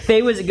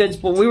Faye was a good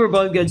sport. We were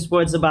both good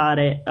sports about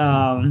it.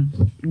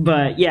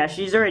 But yeah,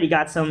 she's already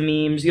got some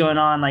memes going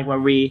on, like where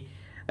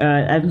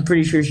I'm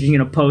pretty sure she's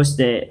gonna post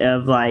it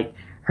of like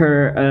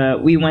her.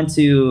 We went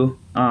to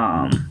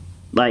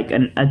like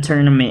a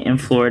tournament in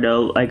Florida,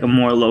 like a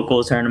more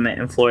local tournament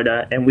in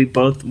Florida, and we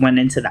both went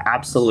into the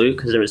absolute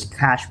because there was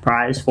cash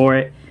prize for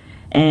it,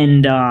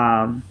 and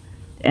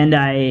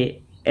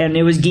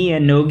it was gi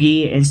and no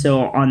gi, and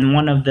so on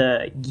one of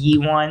the gi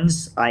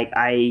ones, like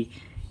I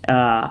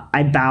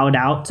bowed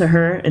out to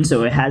her, and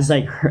so it has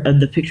like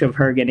the picture of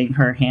her getting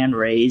her hand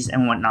raised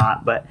and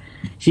whatnot, but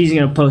she's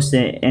gonna post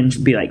it and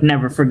be like,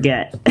 never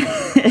forget.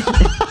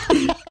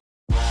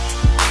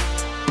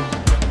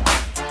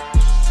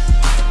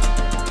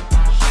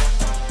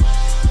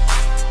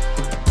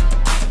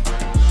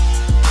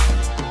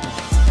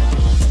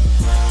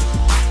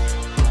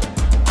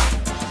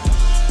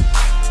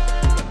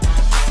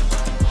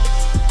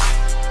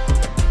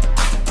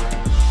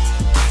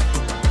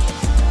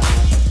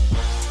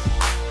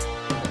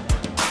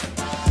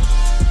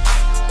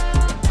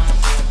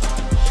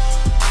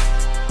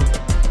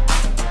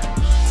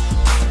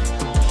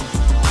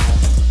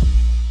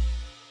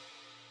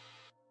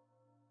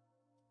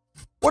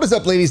 What is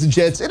up, ladies and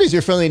gents? It is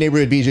your friendly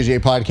neighborhood BJJ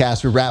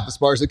podcast for Rapid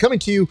Spars, coming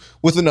to you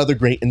with another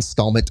great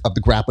installment of the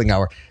Grappling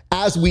Hour.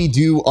 As we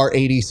do our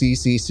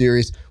ADCC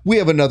series, we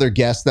have another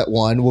guest that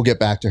won. We'll get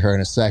back to her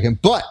in a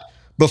second. But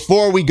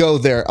before we go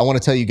there, I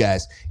want to tell you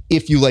guys,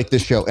 if you like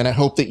this show, and I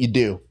hope that you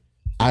do,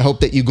 I hope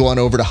that you go on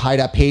over to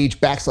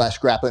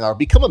hideout.page/Grappling Hour,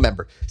 become a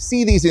member,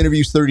 see these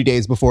interviews 30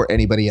 days before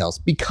anybody else,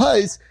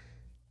 because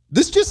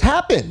this just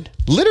happened.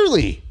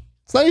 Literally,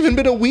 it's not even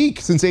been a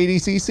week since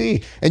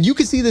ADCC, and you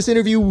can see this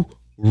interview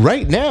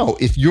right now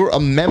if you're a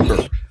member.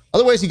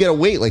 Otherwise, you got to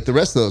wait like the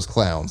rest of those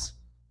clowns.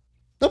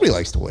 Nobody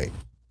likes to wait.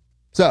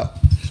 So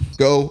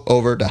go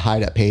over to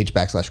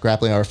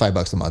hideout.page/Grappling Hour,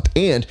 $5 a month.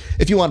 And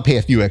if you want to pay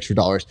a few extra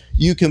dollars,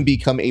 you can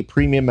become a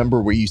premium member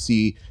where you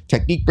see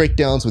technique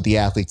breakdowns with the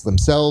athletes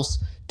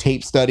themselves,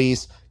 tape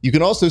studies. You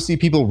can also see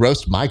people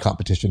roast my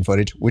competition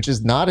footage, which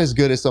is not as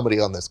good as somebody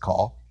on this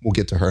call. We'll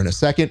get to her in a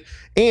second.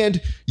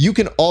 And you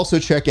can also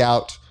check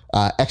out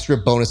extra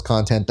bonus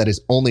content that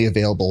is only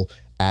available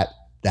at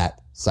that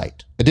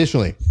site.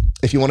 Additionally,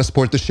 if you want to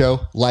support the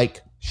show, like,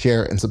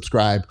 share, and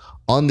subscribe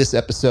on this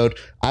episode.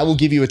 I will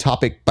give you a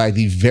topic by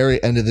the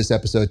very end of this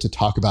episode to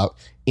talk about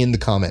in the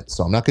comments.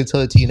 So I'm not going to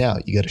tell it to you now.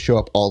 You got to show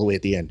up all the way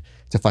at the end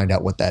to find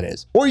out what that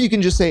is. Or you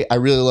can just say, I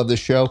really love this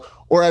show,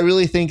 or I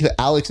really think that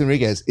Alex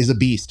Enriquez is a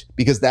beast,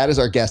 because that is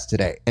our guest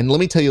today. And let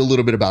me tell you a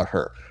little bit about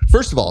her.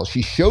 First of all,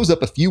 she shows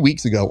up a few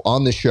weeks ago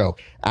on the show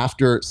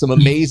after some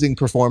amazing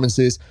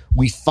performances.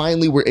 We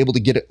finally were able to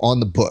get it on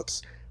the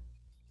books.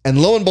 And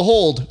lo and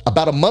behold,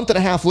 about a month and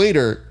a half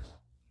later,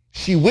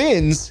 she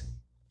wins,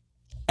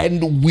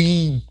 and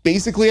we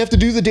basically have to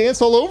do the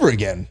dance all over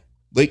again.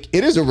 Like,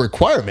 it is a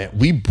requirement.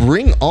 We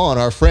bring on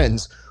our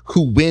friends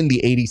who win the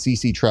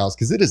ADCC trials,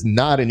 because it is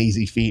not an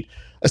easy feat,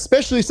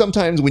 especially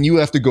sometimes when you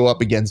have to go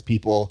up against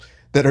people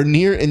that are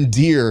near and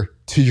dear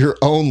to your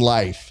own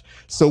life.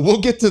 So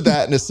we'll get to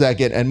that in a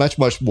second and much,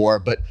 much more.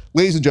 But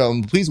ladies and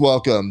gentlemen, please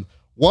welcome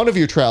one of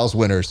your trials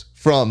winners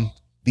from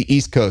the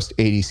East Coast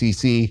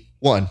ADCC,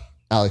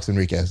 Alex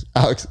Enriquez.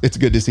 Alex, it's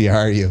good to see you. How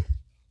are you?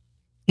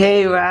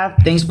 Hey,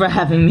 Raph. Thanks for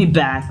having me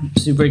back. I'm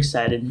super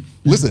excited.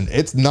 Listen,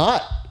 it's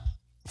not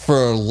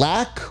for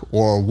lack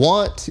or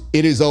want.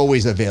 It is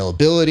always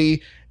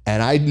availability.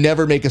 And I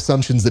never make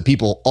assumptions that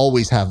people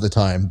always have the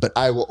time, but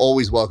I will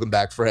always welcome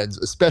back friends,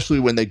 especially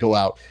when they go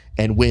out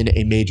and win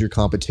a major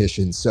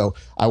competition. So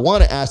I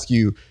want to ask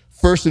you,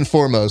 first and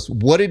foremost,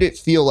 what did it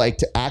feel like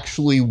to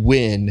actually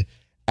win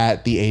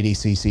at the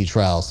ADCC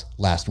trials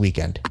last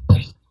weekend?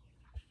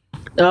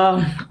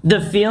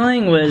 The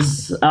feeling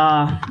was,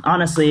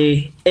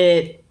 honestly,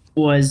 it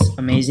was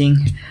amazing,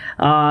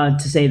 to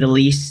say the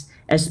least,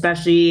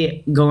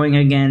 especially going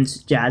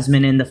against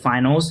Jasmine in the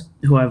finals,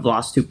 who I've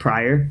lost to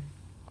prior.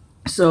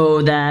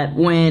 So that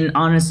when,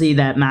 honestly,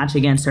 that match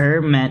against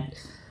her meant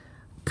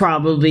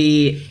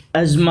probably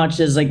as much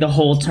as like the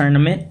whole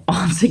tournament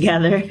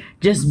altogether,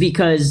 just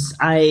because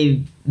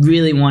I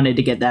really wanted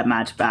to get that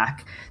match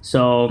back.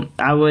 So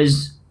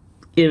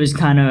it was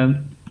kind of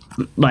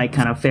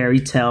fairy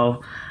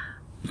tale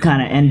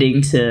kind of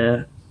ending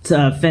to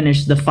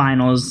finish the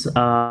finals,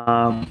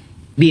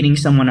 beating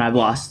someone I've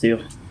lost to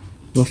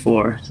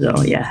before.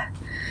 So yeah.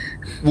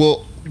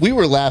 Well, we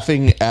were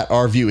laughing at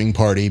our viewing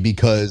party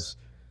because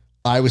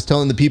I was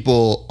telling the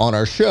people on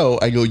our show,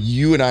 I go,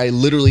 you and I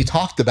literally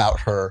talked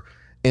about her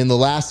in the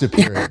last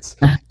appearance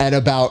and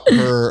about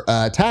her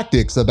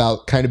tactics,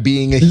 about kind of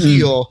being a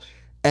heel.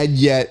 And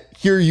yet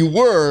here you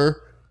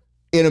were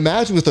in a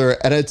match with her.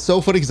 And it's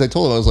so funny because I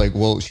told him, I was like,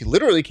 well, she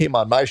literally came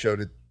on my show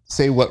to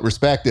say what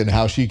respect and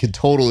how she could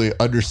totally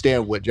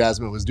understand what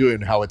Jasmine was doing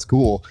and how it's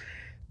cool.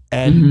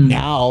 And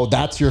now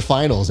that's your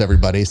finals,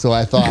 everybody. So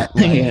I thought,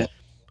 like,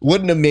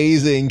 What an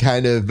amazing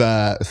kind of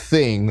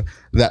thing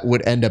that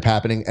would end up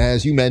happening.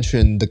 As you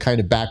mentioned, the kind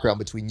of background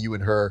between you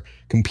and her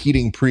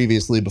competing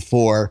previously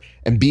before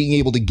and being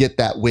able to get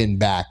that win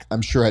back,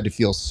 I'm sure had to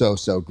feel so,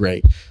 so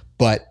great.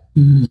 But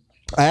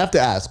I have to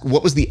ask,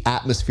 what was the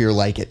atmosphere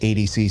like at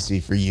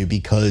ADCC for you?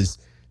 Because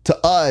to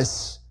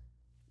us,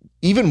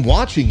 even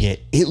watching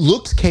it, it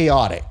looks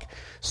chaotic.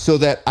 So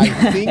that I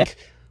think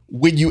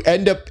when you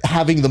end up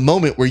having the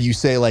moment where you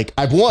say, like,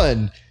 I've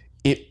won,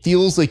 it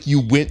feels like you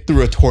went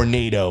through a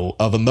tornado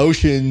of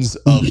emotions,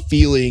 of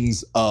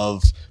feelings,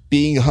 of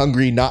being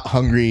hungry, not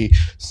hungry.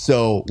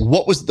 So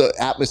what was the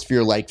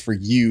atmosphere like for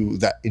you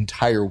that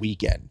entire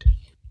weekend?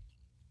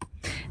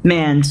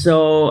 Man,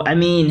 so I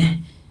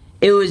mean,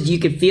 it was, you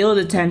could feel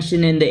the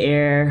tension in the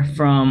air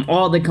from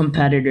all the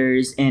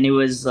competitors, and it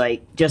was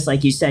like, just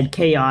like you said,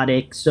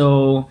 chaotic.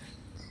 So,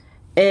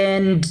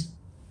 and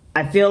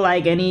I feel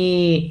like and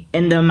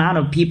the amount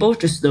of people,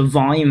 just the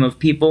volume of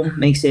people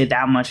makes it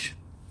that much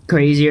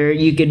crazier.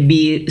 You could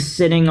be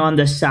sitting on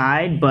the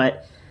side,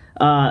 but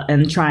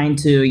and trying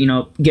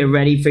to, get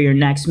ready for your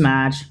next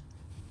match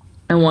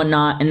and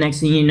whatnot, and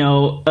next thing you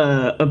know,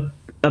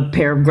 a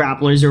pair of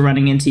grapplers are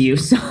running into you.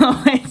 So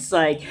it's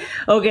like,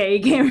 okay,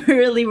 you can't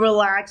really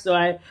relax. So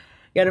I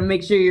got to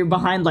make sure you're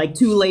behind like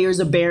 2 layers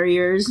of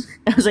barriers.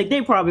 I was like,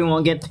 they probably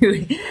won't get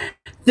through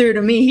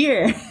to me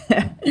here.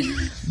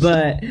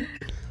 but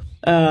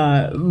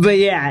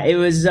yeah, it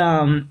was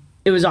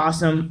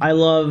awesome. I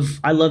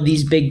love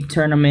these big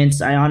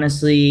tournaments. I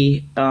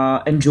honestly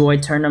enjoy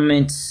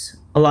tournaments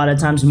a lot of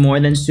times more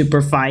than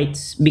super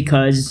fights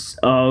because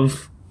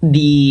of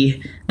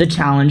the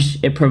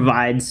challenge it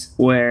provides,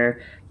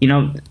 where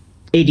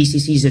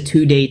ADCC is a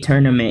 2-day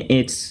tournament.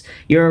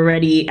 You're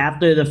already,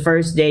 after the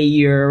first day,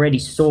 you're already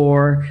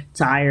sore,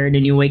 tired,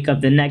 and you wake up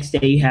the next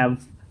day, you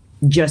have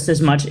just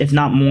as much, if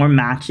not more,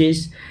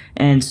 matches.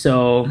 And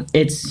so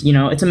it's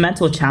a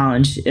mental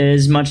challenge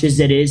as much as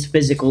it is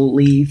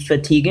physically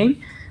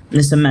fatiguing.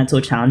 It's a mental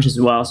challenge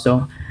as well.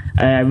 So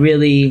I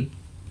really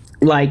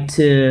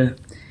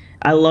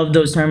I love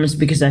those tournaments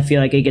because I feel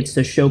like it gets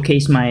to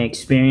showcase my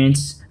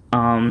experience.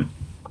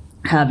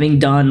 Having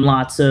done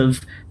lots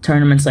of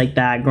tournaments like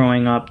that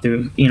growing up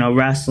through,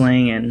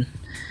 wrestling and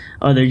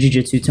other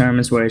jiu-jitsu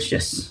tournaments where it's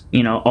just,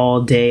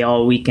 all day,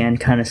 all weekend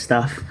kind of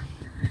stuff.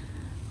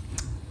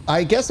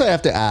 I guess I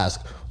have to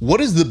ask, what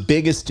is the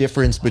biggest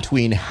difference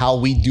between how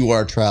we do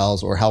our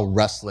trials or how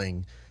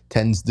wrestling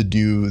tends to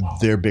do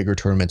their bigger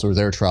tournaments or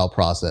their trial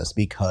process?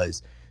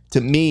 Because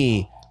to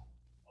me,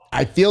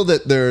 I feel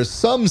that there's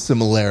some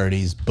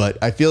similarities, but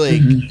I feel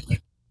like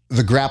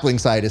the grappling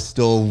side is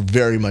still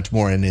very much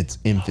more in its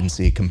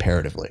infancy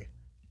comparatively.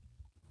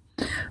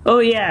 Oh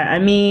yeah, I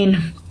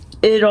mean,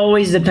 it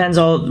always depends.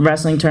 All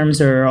wrestling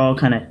terms are all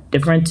kind of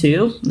different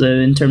too,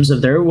 in terms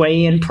of their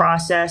weigh-in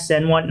process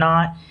and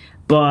whatnot.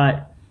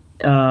 But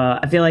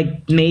I feel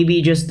like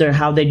maybe just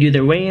how they do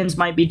their weigh-ins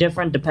might be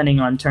different depending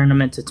on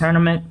tournament to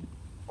tournament.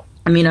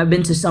 I mean, I've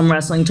been to some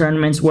wrestling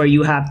tournaments where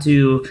you have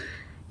to,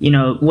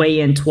 weigh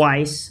in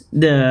twice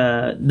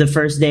the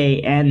first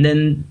day and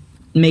then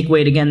make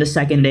weight again the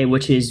second day,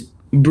 which is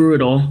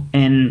brutal.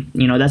 And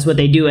that's what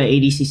they do at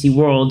ADCC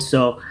World.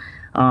 So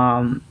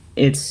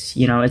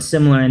it's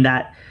similar in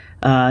that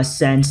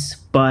sense.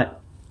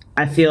 But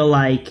I feel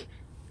like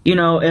it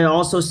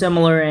also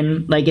similar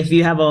in, like, if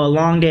you have a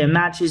long day of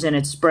matches and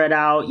it's spread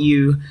out,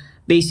 you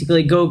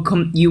basically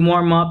you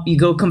warm up, you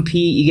go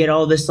compete, you get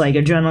all this like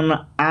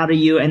adrenaline out of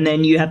you, and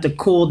then you have to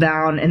cool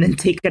down and then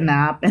take a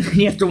nap, and then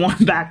you have to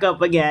warm back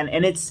up again,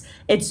 and it's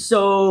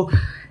so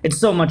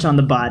much on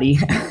the body.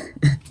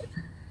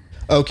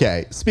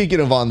 Okay, speaking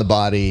of on the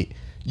body,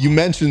 you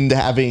mentioned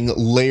having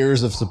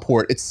layers of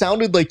support. It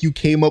sounded like you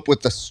came up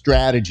with a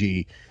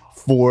strategy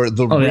for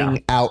the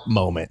ring out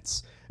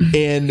moments.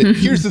 And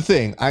here's the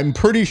thing. I'm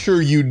pretty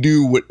sure you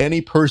do what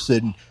any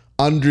person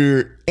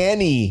under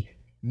any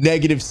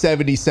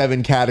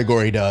 -77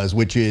 category does,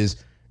 which is,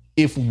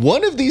 if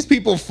one of these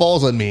people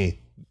falls on me,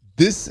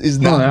 this is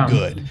not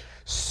good.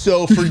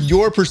 So for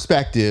your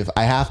perspective,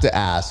 I have to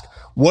ask,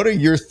 what are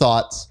your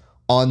thoughts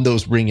on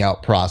those ring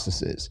out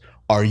processes?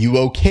 Are you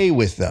okay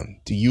with them?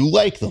 Do you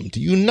like them?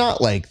 Do you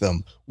not like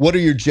them? What are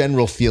your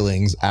general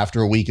feelings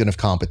after a weekend of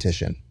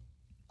competition?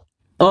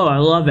 Oh, I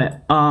love it.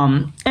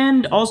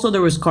 And also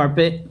there was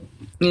carpet,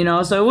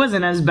 so it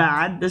wasn't as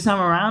bad this time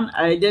around.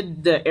 I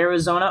did the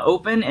Arizona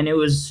Open and it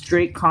was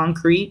straight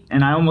concrete,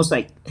 and I almost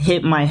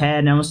hit my head,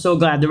 and I was so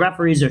glad. The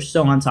referees are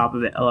so on top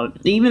of it.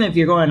 Even if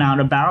you're going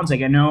out of bounds, I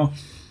know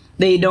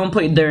they don't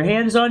put their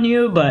hands on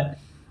you, but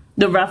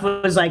the ref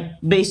was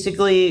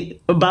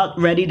basically about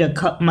ready to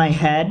cut my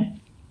head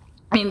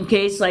in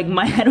case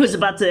my head was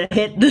about to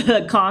hit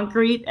the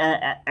concrete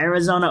at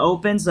Arizona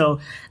Open. So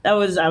I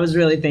was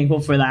really thankful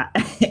for that.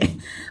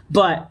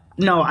 But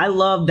no, I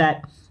love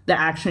that the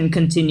action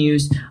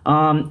continues.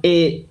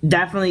 It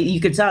definitely, you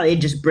could tell, it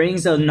just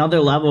brings another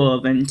level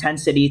of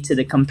intensity to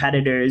the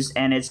competitors,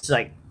 and it's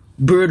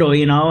brutal,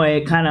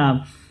 it kind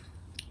of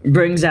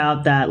brings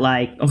out that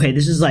okay,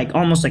 this is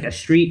almost like a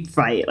street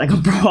fight, like a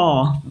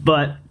brawl.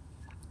 But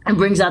it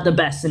brings out the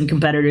best in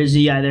competitors.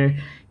 You either,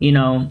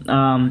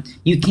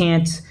 you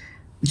can't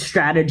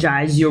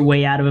strategize your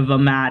way out of a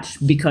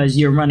match because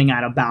you're running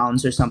out of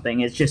bounds or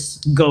something. It's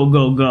just go,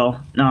 go, go.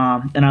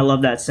 And I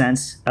love that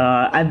sense.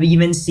 I've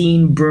even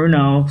seen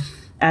Bruno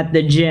at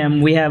the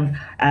gym. We have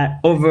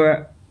at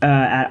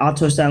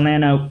Atos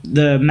Atlanta,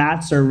 the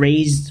mats are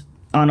raised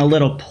on a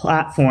little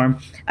platform,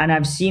 and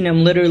I've seen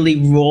him literally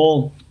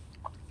roll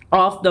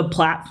off the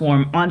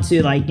platform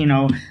onto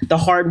the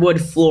hardwood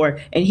floor,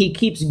 and he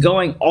keeps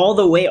going all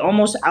the way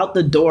almost out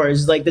the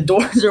doors. Like the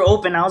doors are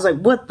open. I was like,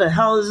 what the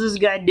hell is this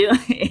guy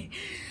doing?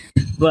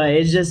 But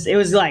it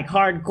was like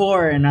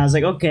hardcore, and I was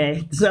like,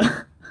 okay. So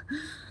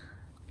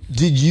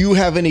did you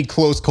have any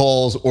close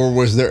calls, or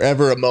was there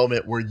ever a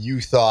moment where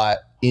you thought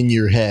in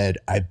your head,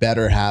 I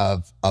better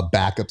have a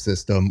backup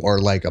system or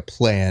like a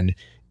plan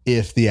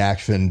if the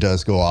action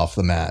does go off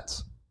the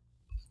mats?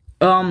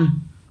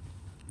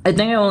 I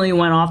think I only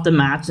went off the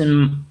mats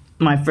in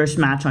my first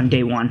match on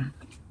day one,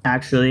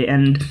 actually.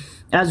 And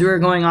as we were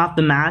going off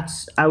the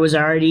mats, I was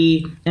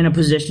already in a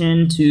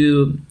position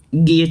to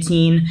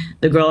guillotine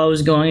the girl I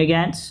was going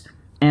against.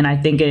 And I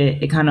think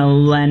it kind of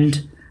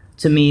lent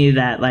to me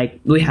that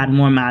we had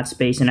more mat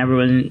space and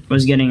everyone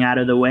was getting out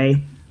of the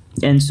way.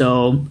 And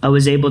so I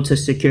was able to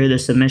secure the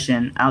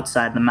submission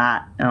outside the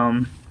mat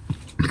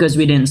because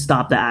we didn't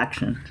stop the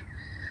action.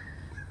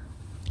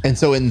 And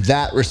so in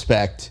that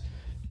respect,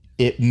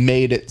 it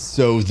made it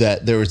so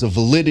that there was a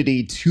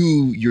validity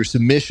to your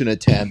submission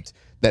attempt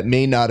that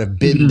may not have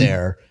been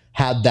there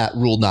had that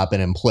rule not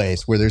been in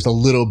place, where there's a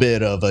little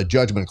bit of a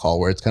judgment call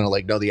where it's kind of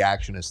like, no, the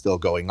action is still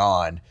going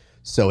on.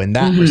 So in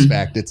that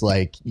respect, it's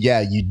like,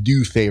 yeah, you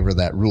do favor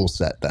that rule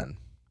set then.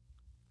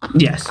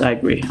 Yes, I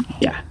agree.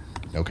 Yeah.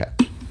 Okay.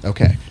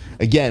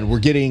 Again, we're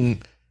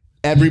getting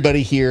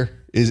everybody here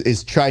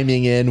is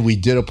chiming in. We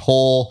did a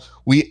poll.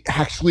 We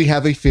actually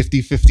have a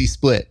 50-50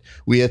 split.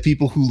 We have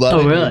people who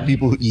love it. Really? We have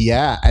people who,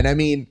 yeah. And I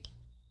mean,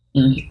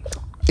 in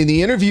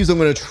the interviews, I'm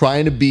going to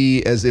try to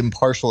be as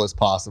impartial as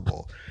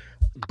possible.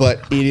 But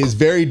it is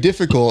very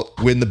difficult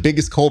when the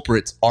biggest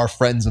culprits are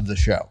friends of the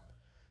show.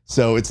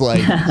 So it's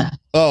like,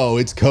 oh,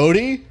 it's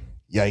Cody?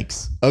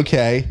 Yikes.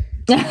 Okay.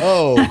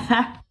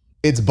 Oh,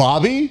 it's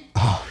Bobby?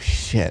 Oh,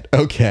 shit.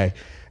 Okay.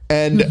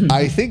 And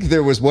I think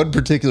there was one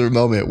particular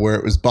moment where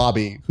it was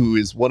Bobby, who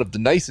is one of the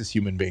nicest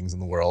human beings in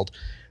the world.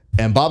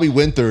 And Bobby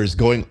Winter is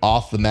going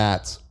off the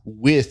mats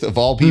with, of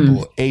all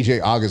people,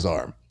 AJ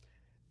Agazarm.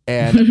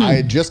 And I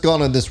had just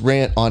gone on this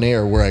rant on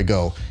air where I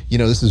go,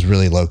 this is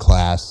really low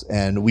class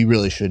and we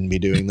really shouldn't be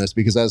doing this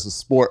because as a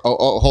sport.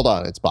 Oh, hold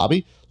on. It's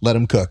Bobby. Let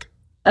him cook.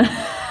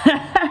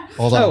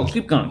 Hold on. Oh,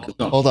 keep going.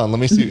 Hold on. Let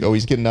me see. Oh,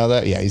 he's getting out of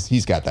that. Yeah,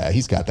 he's got that.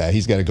 He's got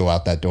to go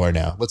out that door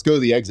now. Let's go to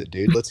the exit,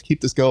 dude. Let's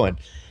keep this going.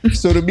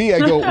 So to me, I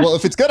go, well,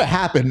 if it's going to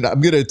happen,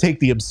 I'm going to take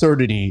the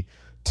absurdity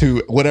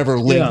to whatever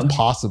length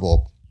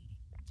possible.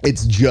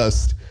 It's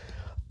just,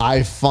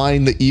 I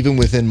find that even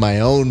within my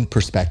own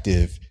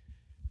perspective,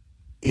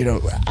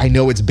 I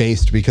know it's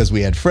based because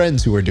we had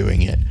friends who were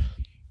doing it,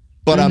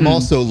 but I'm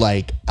also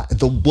like,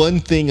 the one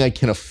thing I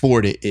can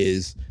afford it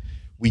is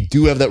we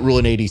do have that rule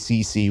in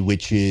ADCC,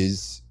 which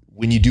is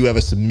when you do have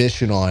a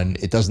submission on,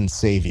 it doesn't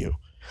save you.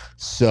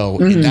 So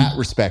in that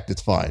respect,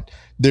 it's fine.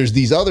 There's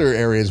these other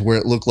areas where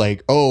it looked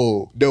like,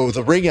 oh no,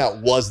 the ring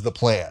out was the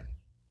plan.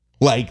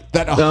 Like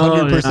that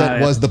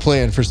 100% was the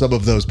plan for some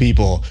of those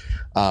people.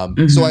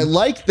 So I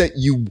like that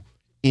you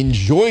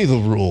enjoy the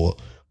rule,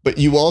 but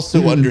you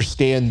also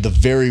understand the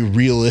very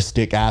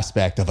realistic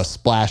aspect of a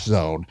splash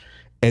zone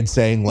and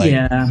saying like,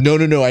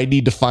 no, I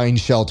need to find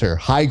shelter.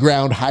 High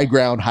ground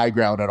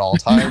at all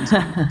times.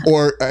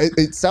 Or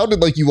it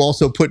sounded like you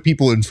also put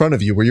people in front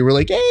of you where you were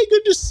like, hey,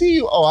 good to see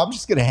you. Oh, I'm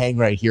just going to hang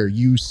right here.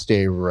 You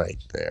stay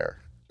right there.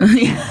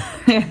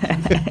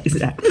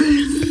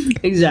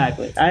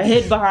 Exactly. I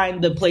hid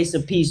behind the Place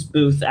of Peace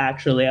booth,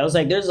 actually. I was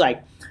like, there's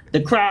like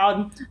the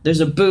crowd,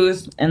 there's a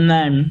booth, and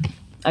then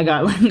I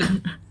got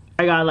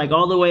like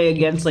all the way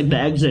against like the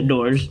exit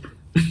doors.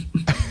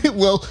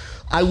 Well,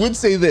 I would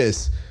say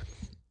this.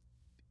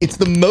 It's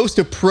the most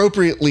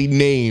appropriately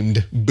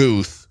named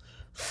booth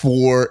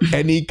for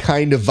any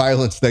kind of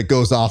violence that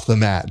goes off the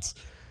mats.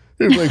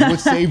 It's like, what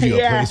saved you?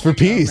 A place for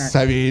peace.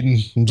 I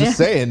mean, I'm just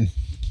saying.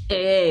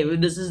 Hey,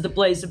 this is the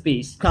Place of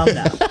Peace. Calm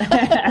down.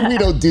 We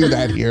don't do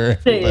that here.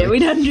 Yeah, we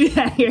don't do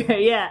that here.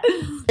 Yeah.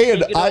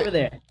 And over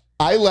there.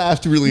 I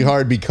laughed really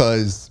hard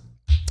because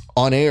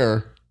on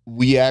air,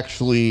 we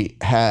actually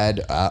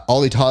had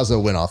Ollie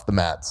Taza went off the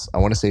mats. I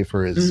want to say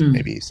for his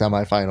maybe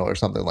semifinal or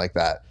something like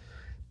that.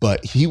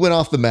 But he went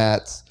off the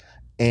mats,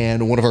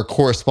 and one of our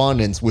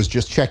correspondents was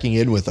just checking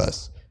in with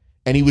us.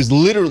 And he was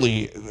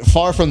literally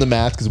far from the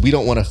mats because we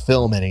don't want to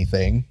film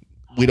anything.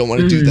 We don't want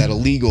to do that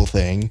illegal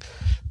thing.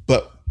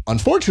 But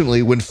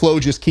unfortunately, when Flow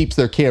just keeps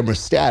their camera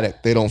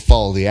static, they don't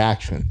follow the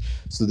action.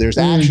 So there's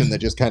action that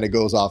just kind of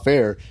goes off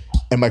air.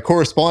 And my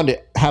correspondent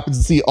happens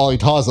to see Ollie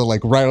Taza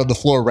like right on the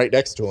floor right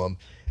next to him.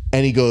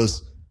 And he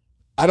goes,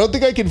 I don't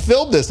think I can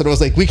film this. And I was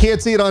like, we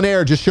can't see it on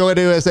air. Just show it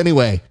to us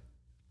anyway.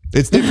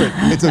 It's different.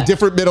 It's a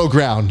different middle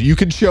ground. You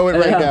can show it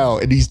right now.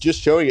 And he's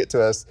just showing it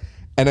to us.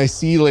 and I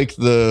see like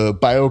the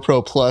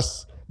BioPro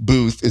Plus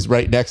booth is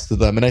right next to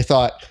them, and I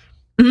thought,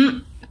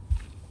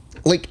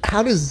 like,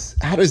 how does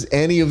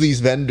any of these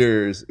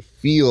vendors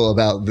feel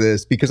about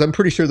this? Because I'm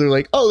pretty sure they're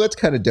like, oh, that's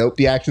kind of dope.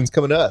 The action's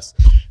coming to us.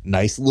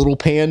 Nice little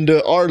pan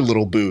to our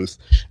little booth.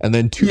 And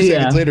then 2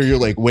 seconds later, you're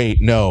like,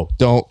 wait, no,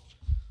 don't.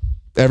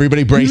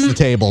 Everybody brace the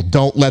table.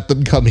 Don't let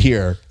them come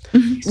here.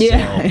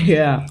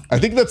 Yeah. I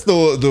think that's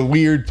the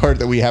weird part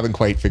that we haven't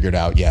quite figured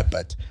out yet,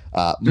 but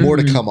more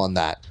to come on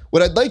that.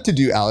 What I'd like to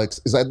do,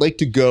 Alex, is I'd like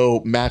to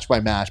go match by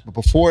match. But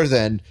before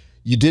then,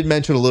 you did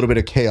mention a little bit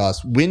of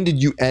chaos. When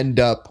did you end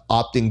up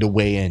opting to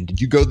weigh in?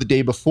 Did you go the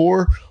day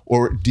before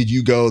or did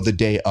you go the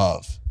day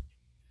of?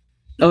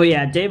 Oh,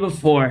 yeah, day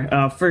before,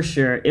 for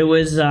sure. It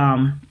was,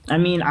 I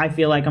mean, I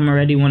feel like I'm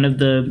already one of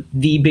the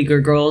bigger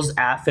girls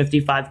at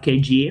 55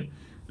 kg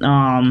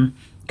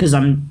because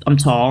I'm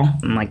tall.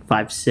 I'm like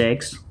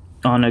 5'6"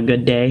 on a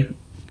good day.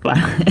 But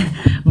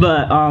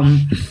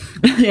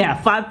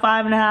yeah,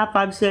 5'5.5",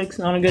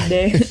 5'6" on a good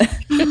day.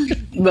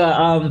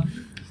 But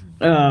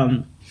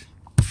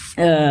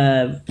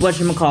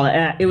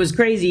whatchamacallit, it was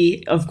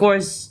crazy. Of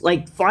course,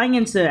 like flying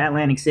into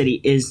Atlantic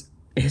City is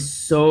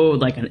so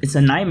like it's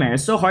a nightmare.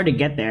 It's so hard to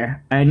get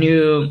there. I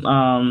knew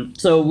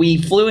so we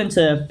flew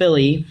into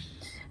Philly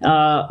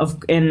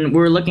and we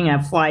were looking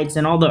at flights,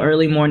 and all the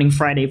early morning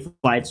Friday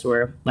flights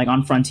were like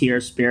on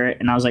Frontier, Spirit,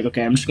 and I was like,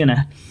 okay, I'm just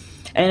gonna,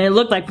 and it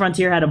looked like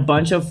Frontier had a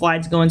bunch of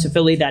flights going to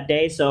Philly that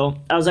day, so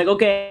I was like,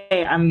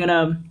 okay, I'm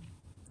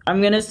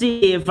gonna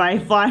see if I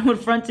fly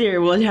with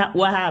Frontier what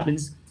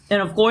happens.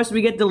 And of course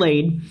we get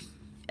delayed,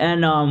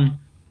 and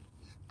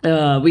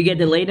we get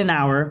delayed an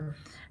hour.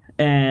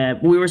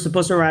 We were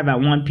supposed to arrive at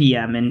 1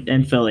 p.m.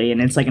 in Philly,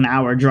 and it's like an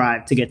hour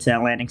drive to get to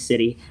Atlantic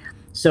City.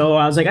 So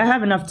I was like, I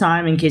have enough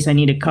time in case I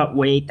need to cut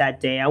weight that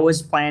day. I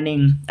was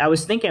thinking I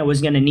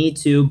was going to need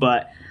to,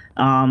 but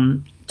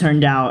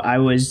turned out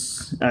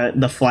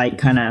the flight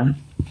kind of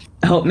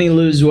helped me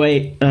lose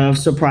weight,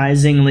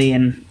 surprisingly,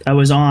 and I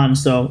was on.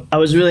 So I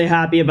was really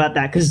happy about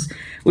that because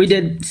we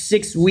did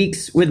 6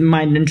 weeks with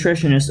my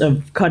nutritionist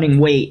of cutting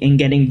weight and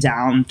getting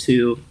down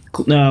to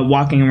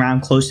walking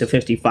around close to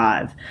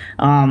 55.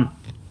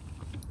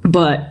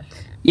 But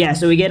yeah,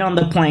 so we get on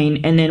the plane,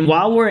 and then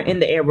while we're in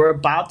the air, we're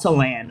about to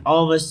land.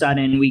 All of a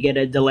sudden, we get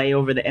a delay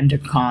over the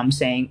intercom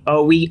saying,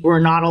 "Oh, we're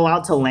not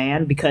allowed to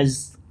land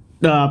because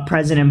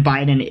President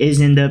Biden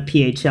is in the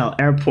PHL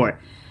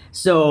airport."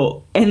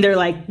 So, and they're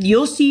like,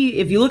 "You'll see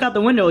if you look out the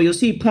window, you'll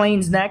see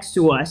planes next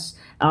to us.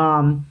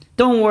 Don't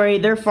worry,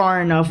 they're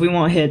far enough. We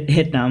won't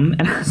hit them."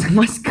 And I was like,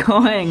 "What's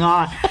going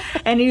on?"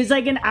 And it was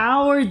like an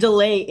hour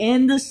delay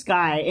in the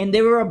sky, and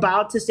they were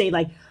about to say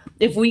like,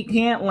 if we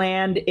can't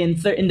land in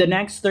the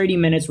next 30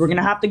 minutes, we're going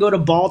to have to go to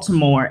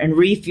Baltimore and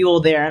refuel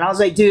there. And I was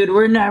like, dude,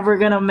 we're never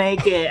going to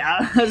make it.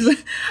 I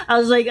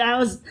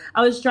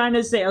was trying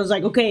to say, I was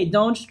like, okay,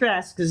 don't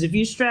stress. Because if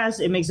you stress,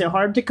 it makes it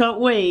hard to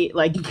cut weight.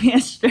 Like, you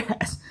can't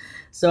stress.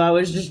 So I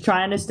was just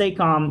trying to stay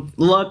calm.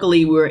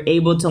 Luckily, we were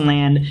able to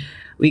land.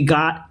 We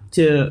got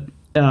to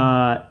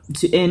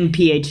in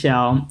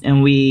PHL,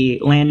 and we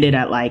landed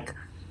at like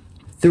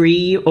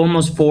 3,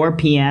 almost 4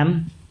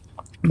 p.m.,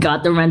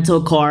 got the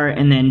rental car,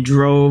 and then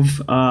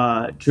drove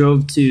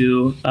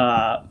to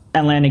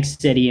Atlantic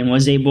City and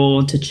was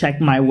able to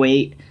check my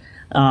weight.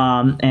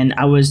 And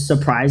I was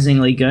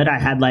surprisingly good. I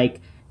had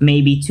like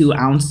maybe 2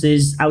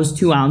 ounces. I was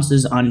 2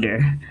 ounces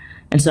under.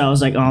 And so I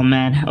was like, oh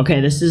man,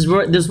 okay, this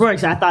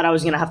works. I thought I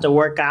was going to have to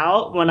work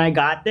out when I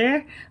got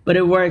there, but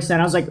it works.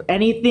 And I was like,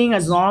 anything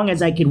as long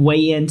as I could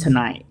weigh in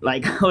tonight.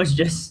 Like I was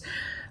just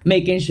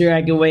making sure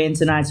I could weigh in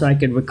tonight so I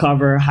could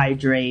recover,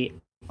 hydrate,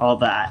 all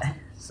that.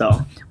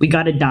 So we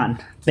got it done,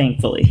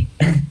 thankfully.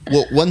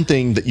 Well, one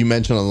thing that you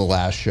mentioned on the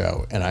last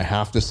show, and I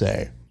have to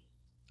say,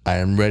 I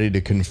am ready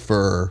to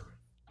confer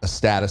a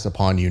status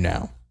upon you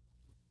now.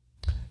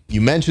 You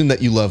mentioned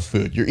that you love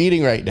food. You're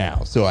eating right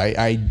now, so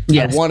I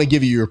want to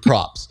give you your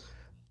props.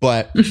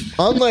 But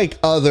unlike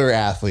other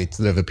athletes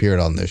that have appeared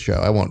on this show,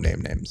 I won't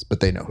name names,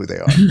 but they know who they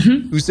are,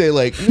 who say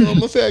like,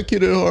 I'm a fat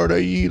kid at heart, I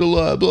eat a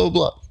lot, blah,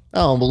 blah. I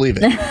don't believe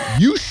it.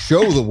 You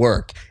show the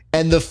work.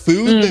 And the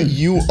food that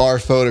you are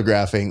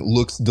photographing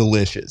looks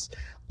delicious.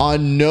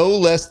 On no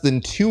less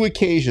than 2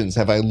 occasions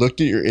have I looked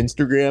at your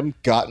Instagram,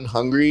 gotten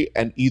hungry,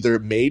 and either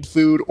made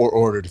food or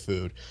ordered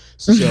food.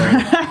 So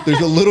there's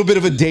a little bit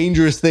of a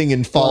dangerous thing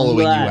in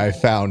following you, I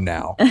found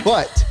now.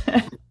 But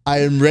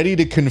I am ready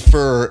to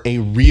confer a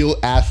real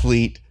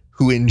athlete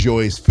who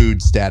enjoys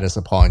food status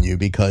upon you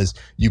because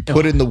you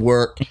put in the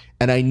work.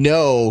 And I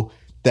know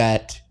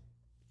that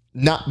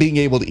not being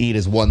able to eat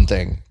is one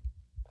thing.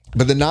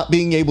 But the not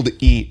being able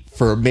to eat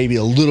for maybe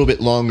a little bit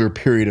longer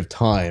period of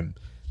time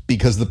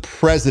because the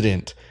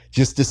president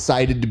just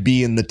decided to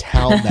be in the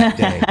town that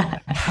day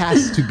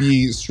has to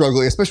be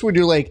struggling, especially when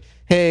you're like,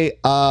 hey,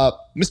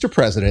 Mr.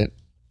 President,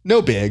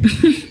 no big,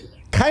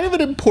 kind of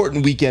an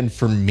important weekend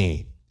for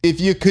me.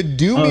 If you could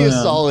do me a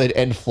solid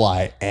and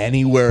fly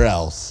anywhere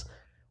else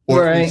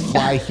or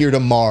fly here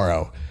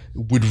tomorrow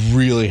would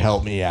really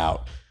help me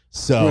out.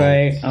 So,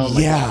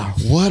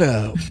 what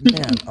a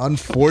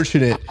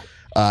unfortunate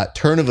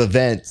turn of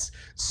events.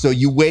 So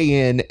you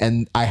weigh in,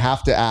 and I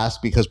have to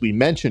ask, because we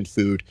mentioned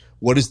food,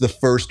 what is the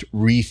first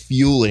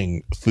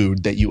refueling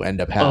food that you end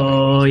up having?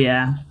 Oh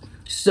yeah.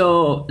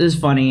 So this is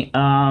funny.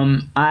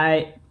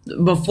 I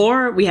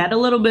before we had a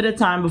little bit of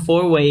time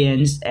before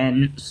weigh-ins,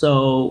 and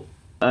so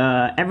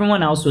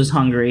everyone else was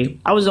hungry.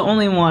 I was the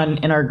only one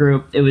in our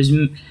group. It was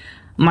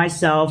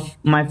myself,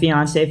 my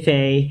fiance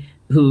Faye,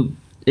 who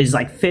is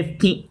like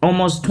 15,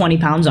 almost 20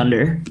 pounds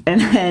under,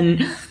 and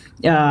then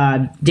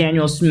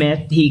Daniel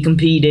Smith. He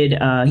competed.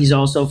 He's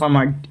also from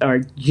our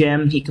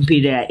gym. He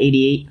competed at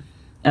 88.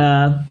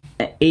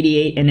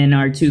 88, and then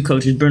our two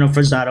coaches, Bruno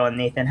Forzato and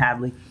Nathan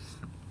Hadley.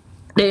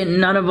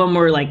 None of them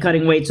were like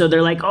cutting weight, so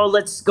they're like, "Oh,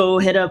 let's go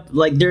hit up."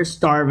 Like they're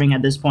starving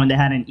at this point; they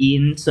hadn't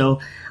eaten,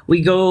 so we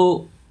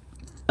go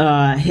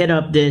hit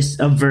up this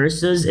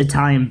Versa's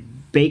Italian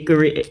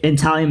bakery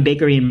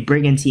in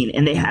Brigantine,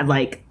 and they had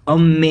like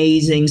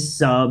amazing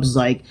subs.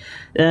 Like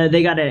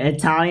they got an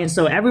Italian,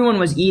 so everyone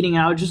was eating.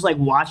 I was just like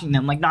watching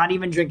them, like not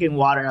even drinking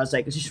water. I was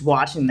like just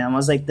watching them. I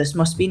was like, this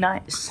must be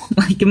nice.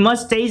 Like it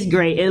must taste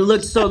great. It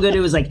looked so good.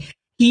 It was like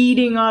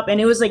heating up,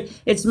 and it was like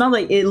it smelled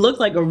like it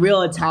looked like a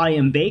real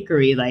Italian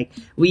bakery. Like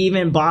we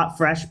even bought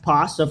fresh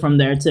pasta from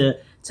there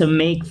to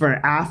make for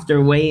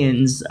after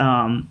weigh-ins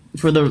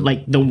for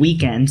the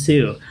weekend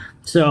too.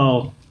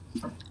 So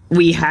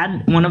we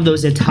had one of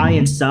those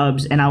Italian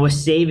subs, and I was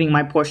saving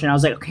my portion. I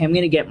was like, okay, I'm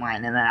gonna get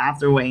mine, and then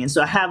after weigh-in,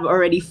 so I have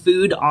already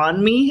food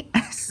on me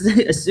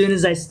as soon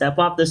as I step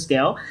off the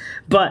scale.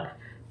 But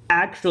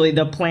actually,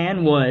 the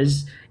plan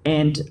was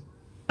after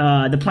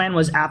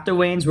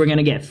weigh-ins we're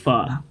gonna get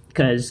pho,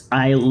 because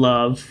I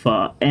love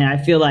pho, and I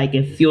feel like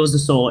it fuels the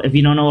soul. If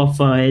you don't know what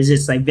pho is,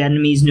 it's like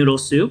Vietnamese noodle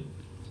soup.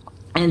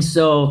 And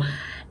so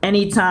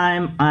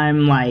anytime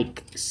I'm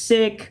like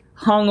sick,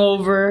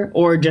 hungover,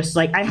 or just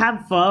like I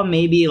have pho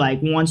maybe like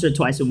once or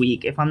twice a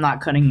week if I'm not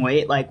cutting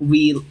weight. Like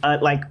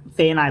like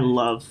Faye and I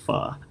love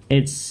pho.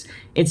 It's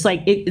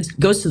like it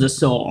goes to the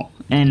soul.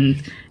 And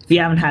if you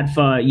haven't had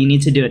pho, you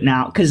need to do it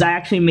now, because I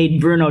actually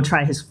made Bruno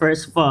try his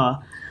first pho,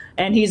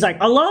 and he's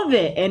like, I love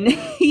it. And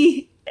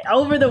he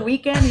over the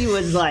weekend he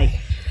was like,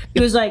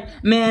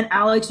 man,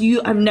 Alex,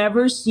 I've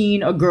never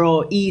seen a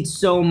girl eat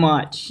so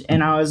much.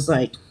 And I was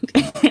like,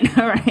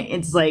 all right.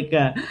 It's like,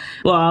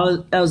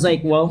 well, I was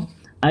like, well,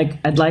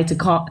 I'd like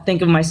to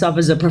think of myself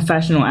as a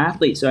professional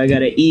athlete, so I got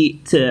to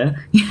eat to,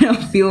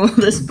 fuel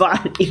this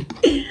body.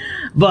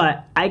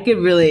 But I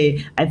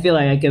feel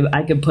like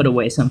I could put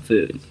away some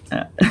food.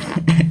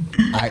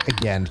 I,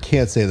 again,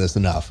 can't say this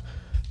enough.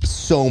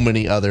 So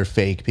many other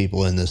fake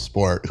people in this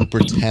sport who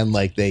pretend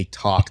like they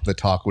talk the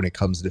talk when it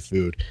comes to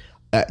food.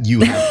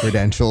 You have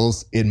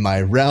credentials in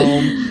my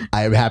realm.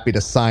 I am happy to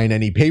sign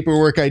any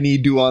paperwork I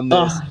need to on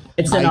this.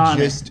 It's an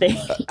honor.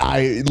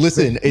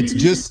 Listen, it's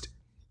just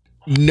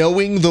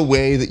knowing the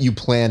way that you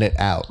plan it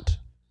out,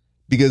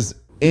 because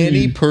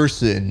any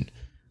person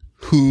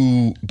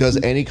who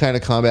does any kind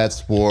of combat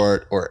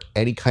sport or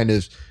any kind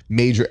of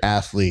major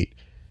athlete,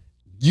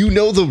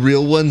 the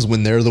real ones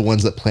when they're the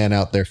ones that plan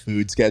out their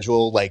food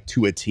schedule like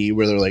to a T,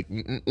 where they're like,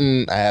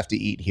 I have to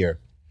eat here.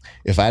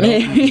 If I don't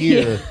eat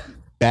here,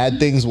 bad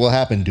things will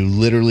happen to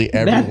literally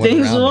everyone around me. Bad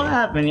things will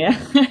happen, yeah.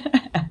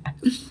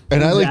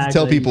 And I like to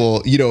tell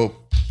people,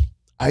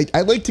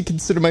 I like to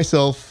consider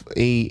myself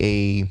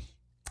a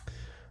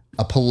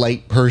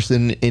polite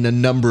person in a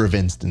number of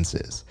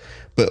instances.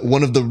 But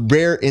one of the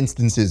rare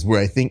instances where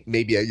I think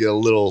maybe I get a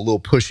little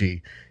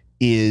pushy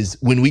is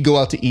when we go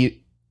out to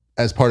eat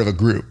as part of a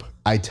group.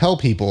 I tell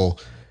people,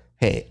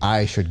 hey,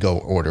 I should go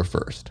order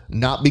first.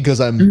 Not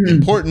because I'm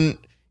important,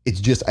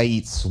 it's just I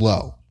eat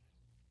slow.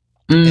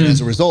 And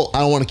as a result, I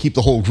don't want to keep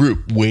the whole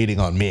group waiting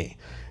on me.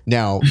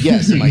 Now,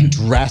 yes, am I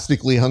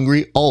drastically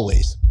hungry?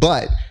 Always.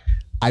 But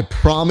I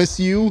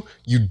promise you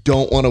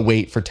don't want to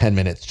wait for 10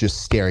 minutes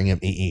just staring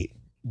at me eat.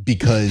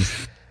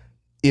 Because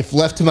if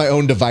left to my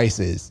own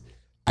devices,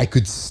 I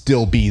could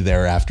still be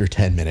there after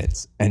 10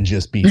 minutes and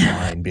just be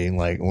fine, being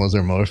like, was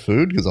there more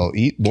food? Because I'll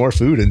eat more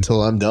food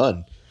until I'm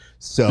done.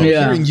 So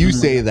hearing you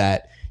say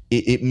that,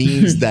 it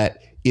means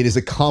that it is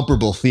a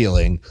comparable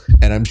feeling.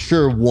 And I'm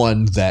sure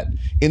one that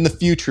in the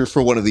future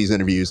for one of these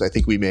interviews, I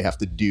think we may have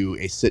to do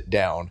a sit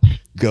down,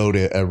 go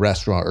to a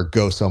restaurant or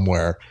go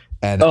somewhere.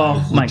 And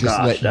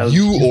let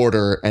you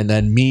order, and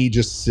then me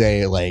just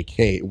say like,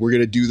 hey, we're going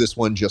to do this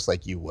one just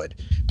like you would,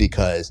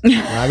 because we're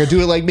not going to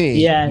do it like me.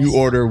 Yes. You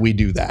order, we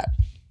do that.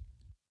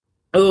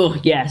 Oh,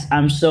 yes.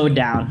 I'm so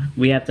down.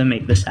 We have to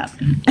make this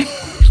happen.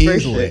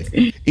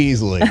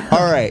 Easily.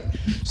 All right.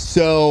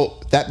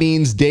 So that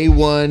means day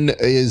one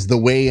is the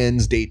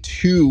weigh-ins. Day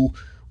two,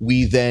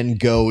 we then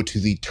go to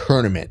the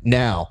tournament.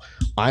 Now,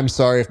 I'm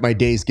sorry if my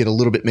days get a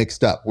little bit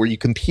mixed up. Were you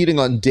competing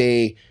on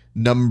day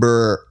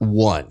number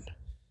one?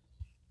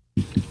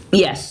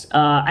 Yes.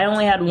 I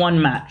only had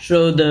one match.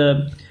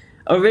 So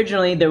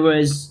originally there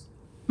was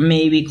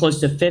maybe close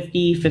to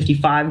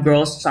 55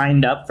 girls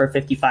signed up for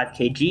 55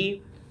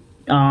 kg.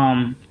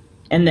 And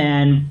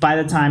then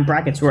by the time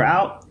brackets were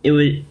out,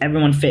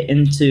 everyone fit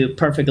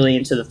perfectly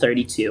into the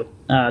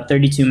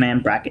 32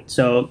 man bracket.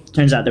 So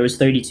turns out there was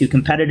 32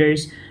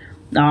 competitors.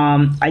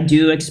 I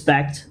do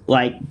expect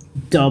like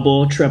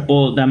double,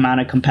 triple the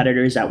amount of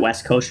competitors at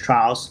West Coast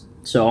trials.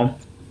 So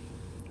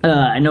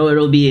I know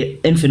it'll be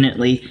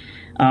infinitely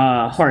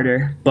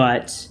harder,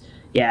 but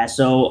yeah.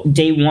 So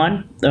day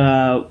one,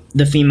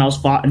 the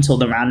females fought until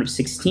the round of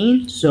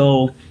 16.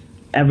 So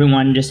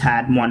everyone just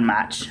had one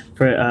match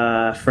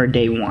for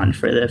day one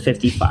for the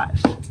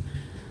 55.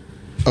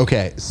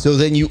 Okay, so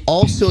then you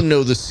also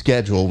know the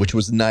schedule, which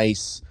was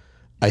nice,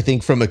 I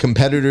think, from a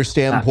competitor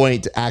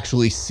standpoint to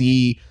actually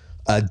see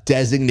a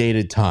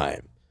designated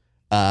time.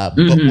 But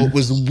what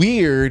was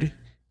weird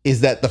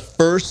is that the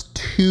first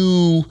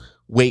two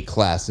weight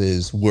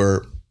classes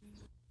were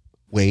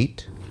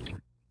wait,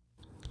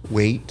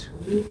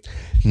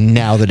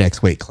 now the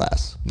next weight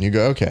class. You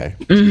go, okay,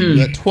 so you do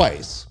that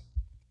twice.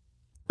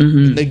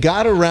 When they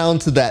got around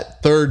to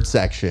that third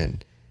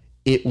section,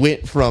 it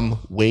went from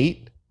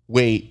wait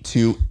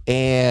to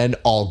and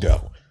I'll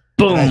go.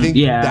 Boom. And I think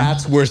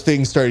that's where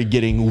things started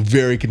getting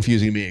very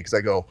confusing to me because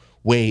I go,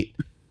 wait,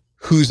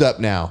 who's up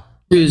now?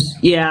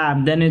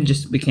 Then it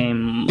just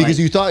became because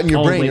you thought in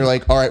your brain, you're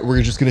like, all right,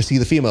 we're just going to see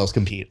the females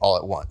compete all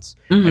at once.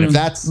 And if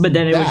that's but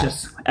then it was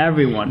just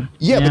everyone.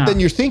 Yeah, but then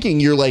you're thinking,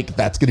 you're like,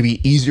 that's going to be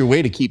an easier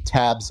way to keep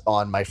tabs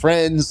on my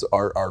friends,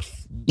 our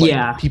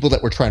people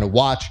that we're trying to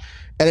watch.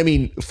 And I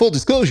mean, full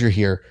disclosure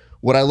here,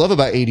 what I love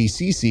about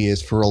ADCC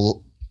is for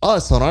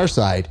us on our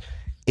side,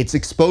 it's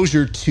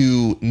exposure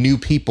to new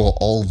people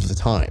all the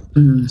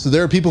time. So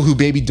there are people who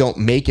maybe don't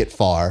make it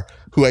far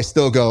who I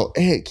still go,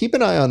 hey, keep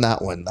an eye on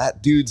that one.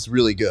 That dude's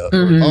really good.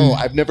 Oh,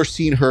 I've never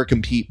seen her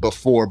compete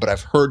before, but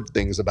I've heard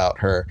things about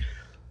her.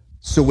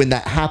 So when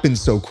that happened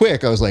so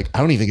quick, I was like, I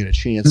don't even get a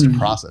chance to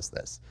process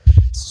this.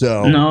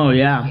 So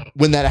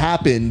when that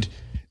happened,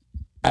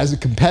 as a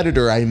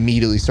competitor, I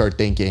immediately start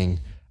thinking,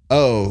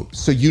 oh,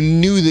 so you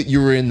knew that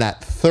you were in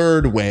that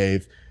third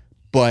wave,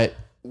 but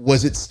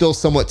was it still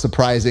somewhat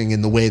surprising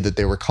in the way that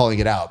they were calling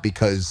it out?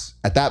 Because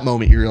at that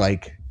moment, you're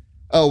like,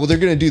 oh, well, they're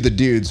going to do the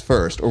dudes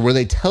first. Or were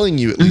they telling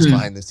you at least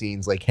behind the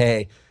scenes, like,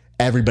 hey,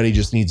 everybody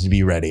just needs to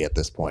be ready at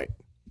this point?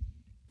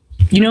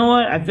 You know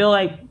what? I feel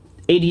like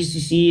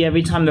ADCC,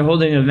 every time they're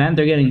holding an event,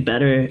 they're getting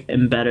better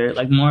and better,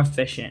 like more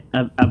efficient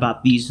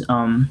about these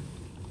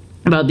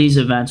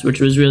events, which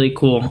was really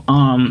cool.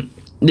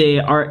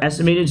 Our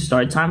estimated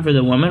start time for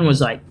the women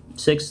was like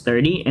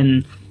 6:30,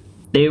 and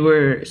they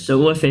were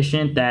so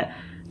efficient that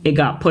it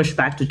got pushed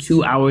back to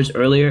 2 hours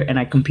earlier, and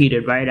I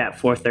competed right at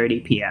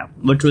 4:30 p.m.,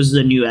 which was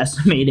the new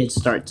estimated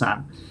start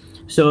time.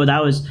 So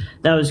that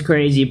was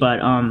crazy, but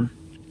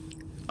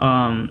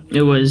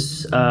it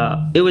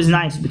was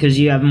nice because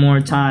you have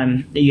more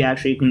time that you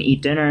actually can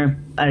eat dinner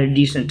at a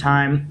decent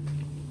time,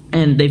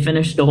 and they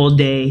finished the whole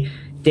day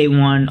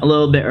one a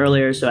little bit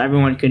earlier, so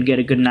everyone could get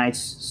a good night's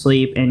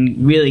sleep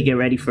and really get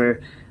ready for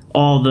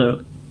all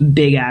the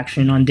big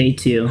action on day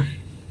two.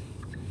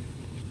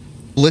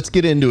 Let's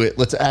get into it.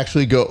 Let's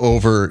actually go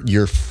over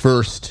your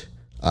first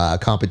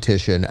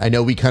competition. I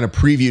know we kind of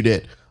previewed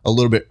it a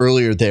little bit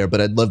earlier there, but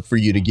I'd love for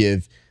you to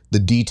give the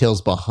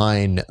details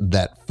behind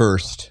that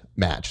first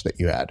match that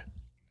you had.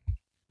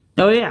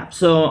 Oh, yeah.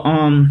 So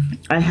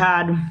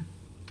I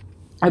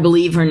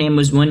believe her name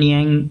was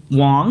Wenyang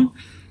Wong.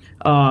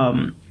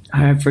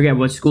 I forget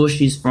what school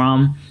she's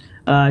from.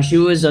 She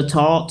was a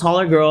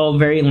taller girl,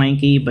 very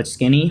lanky but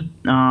skinny.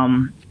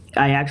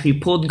 I actually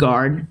pulled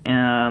guard.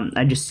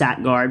 I just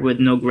sat guard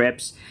with no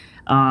grips,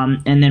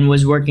 and then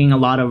was working a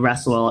lot of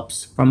wrestle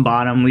ups from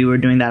bottom. We were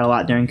doing that a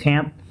lot during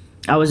camp.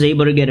 I was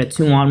able to get a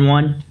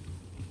 2-on-1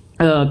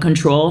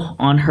 control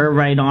on her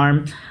right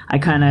arm. I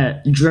kind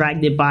of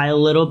dragged it by a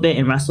little bit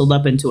and wrestled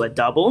up into a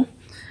double.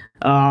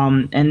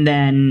 And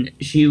then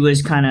she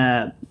was kind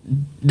of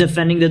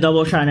defending the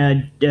double,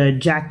 trying to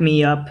jack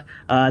me up,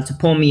 to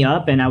pull me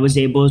up, and I was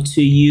able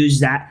to use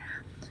that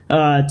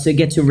to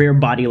get to rear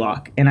body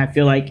lock. And I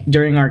feel like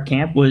during our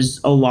camp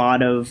was a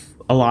lot of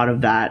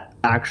that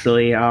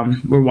actually.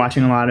 We're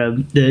watching a lot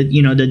of the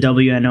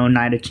WNO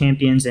Night of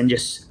Champions and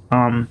just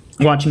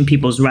watching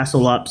people's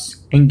wrestle ups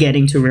and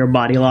getting to rear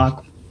body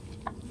lock.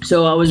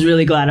 So I was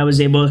really glad I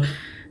was able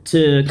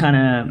to kind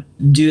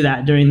of do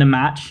that during the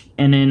match,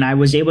 and then I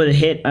was able to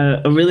hit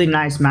a really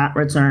nice mat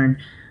return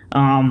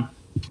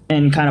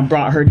and kind of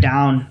brought her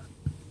down.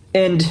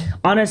 And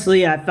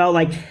honestly, I felt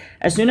like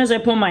as soon as I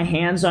put my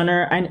hands on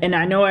her, and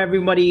I know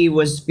everybody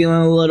was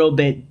feeling a little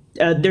bit,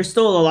 there's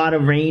still a lot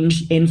of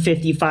range in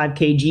 55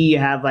 kg. You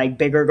have like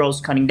bigger girls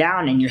cutting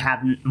down, and you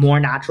have more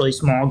naturally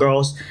small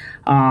girls.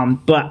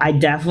 But I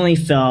definitely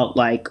felt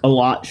like a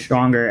lot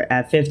stronger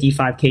at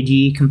 55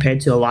 kg compared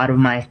to a lot of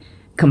my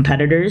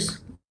competitors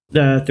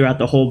throughout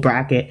the whole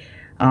bracket.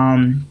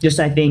 Just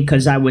I think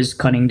because I was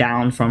cutting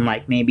down from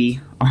like maybe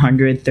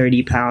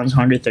 130 pounds,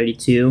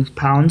 132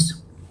 pounds.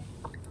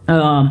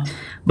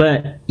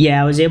 But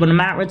yeah, I was able to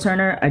mat return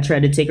her. I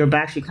tried to take her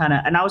back.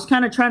 And I was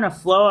kind of trying to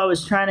flow. I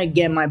was trying to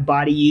get my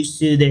body used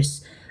to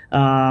this,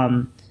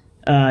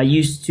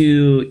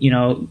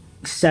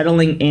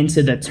 settling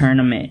into the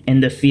tournament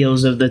and the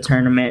feels of the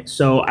tournament.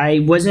 So I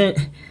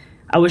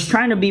I was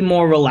trying to be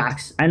more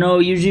relaxed. I know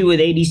usually with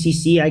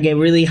ADCC I get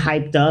really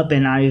hyped up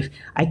and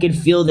I could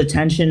feel the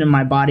tension in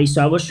my body.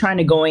 So I was trying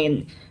to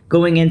going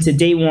into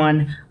day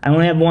one. I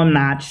only have one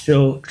match,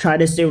 so try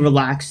to stay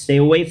relaxed, stay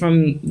away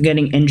from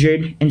getting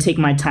injured, and take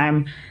my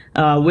time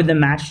with the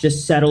match,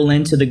 just settle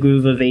into the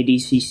groove of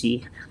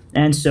ADCC.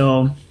 And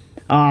so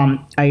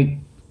I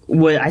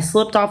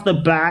slipped off the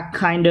back,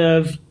 kind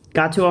of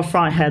got to a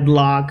front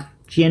headlock.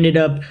 She ended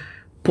up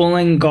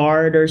pulling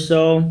guard or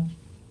so.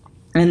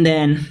 And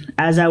then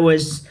as I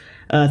was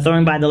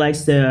throwing by the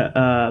legs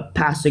to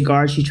pass the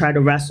guard, she tried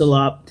to wrestle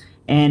up.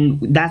 And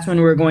that's when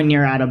we were going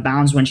near out of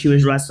bounds. When she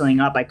was wrestling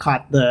up, I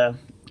caught the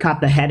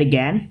head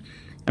again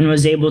and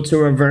was able to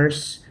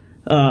reverse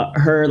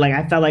her. Like,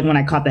 I felt like when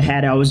I caught the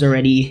head, I was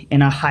already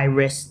in a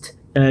high-risk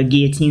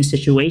guillotine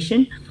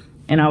situation.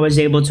 And I was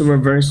able to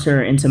reverse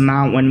her into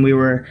mount when we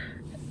were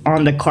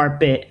on the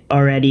carpet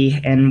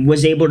already, and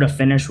was able to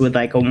finish with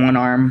like a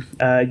one-arm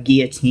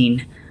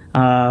guillotine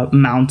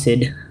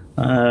mounted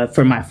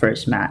for my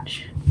first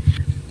match.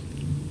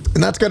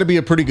 And that's got to be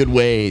a pretty good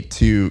way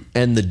to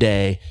end the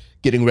day,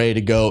 getting ready to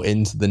go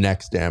into the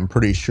next day, I'm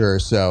pretty sure.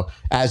 So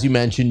as you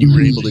mentioned, you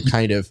were able to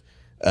kind of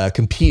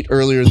compete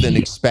earlier than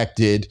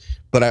expected,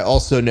 but I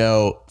also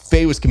know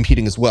Faye was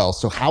competing as well.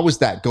 So how was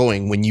that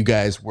going when you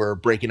guys were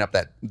breaking up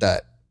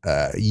that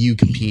you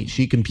compete,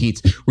 she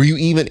competes? Were you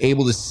even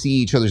able to see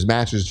each other's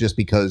matches, just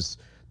because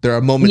there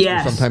are moments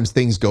where sometimes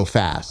things go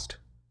fast?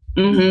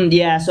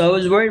 Yeah, so I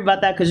was worried about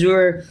that because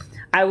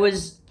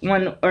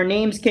when our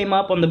names came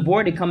up on the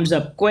board, it comes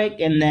up quick,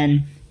 and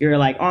then you're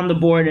like on the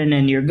board, and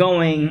then you're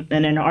going,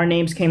 and then our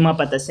names came up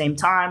at the same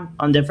time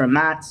on different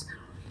mats.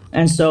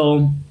 And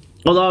so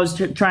although I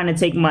was trying to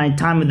take my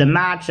time with the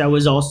match, I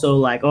was also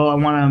like, oh, I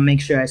want to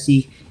make sure I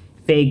see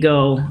Faye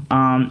go.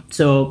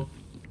 So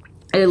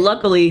it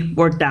luckily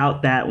worked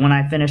out that when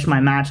I finished my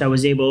match, I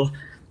was able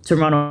to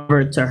run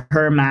over to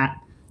her mat,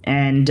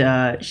 and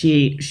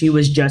she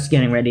was just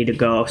getting ready to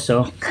go,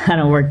 so kind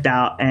of worked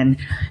out. And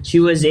she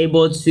was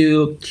able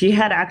to, she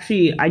had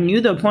actually, I knew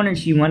the opponent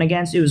she went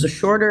against. It was a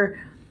shorter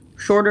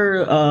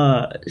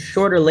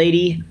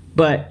lady,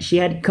 but she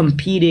had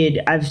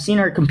competed, I've seen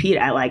her compete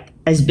at like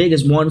as big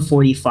as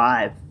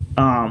 145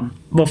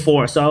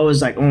 before, so I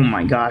was like, oh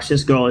my gosh,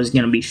 this girl is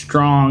gonna be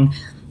strong,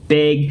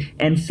 big.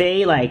 And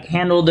Faye like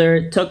handled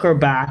her, took her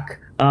back,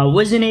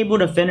 wasn't able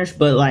to finish,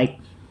 but like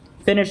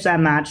finished that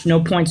match, no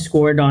points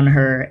scored on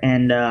her,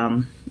 and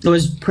it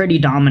was pretty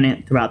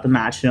dominant throughout the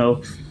match.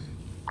 So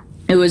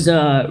it was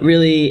a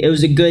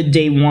good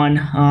day one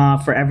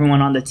for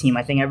everyone on the team.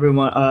 I think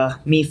everyone,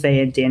 me,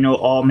 Faye, and Daniel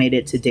all made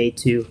it to day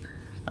two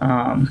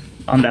on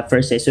that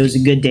first day. So it was a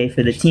good day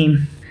for the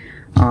team.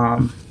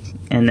 And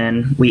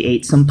then we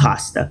ate some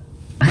pasta.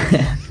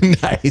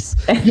 Nice.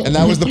 And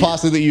that was the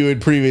pasta that you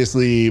had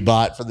previously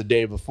bought for the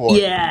day before.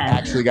 Yeah,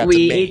 actually got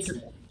to make.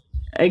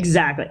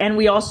 Exactly. And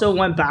we also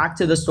went back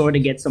to the store to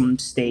get some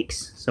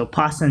steaks. So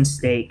pasta and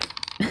steak.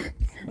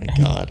 My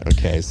God.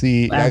 Okay.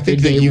 See, I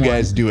think that you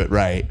guys do it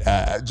right.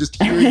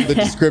 Just hearing the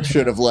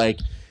description of like,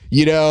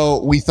 you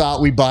know, we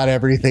thought we bought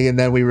everything, and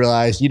then we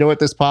realized, you know what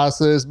this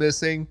pasta is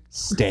missing?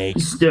 Steak.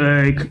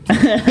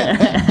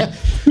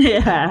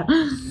 Yeah.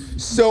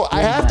 So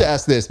I have to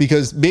ask this,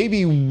 because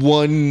maybe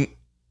one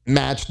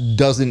match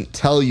doesn't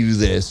tell you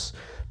this,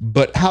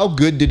 but how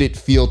good did it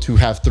feel to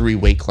have 3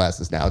 weight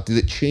classes now? Did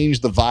it change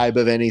the vibe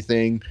of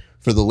anything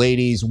for the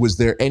ladies? Was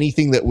there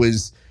anything that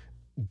was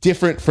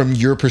different from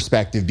your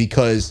perspective?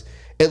 Because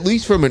at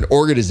least from an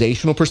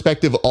organizational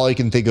perspective, all I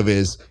can think of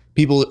is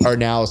people are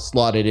now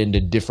slotted into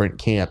different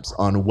camps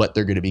on what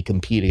they're going to be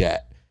competing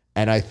at.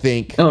 And I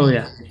think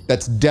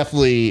that's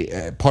definitely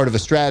part of a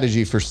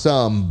strategy for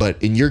some.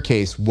 But in your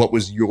case, what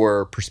was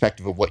your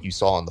perspective of what you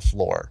saw on the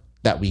floor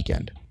that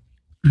weekend?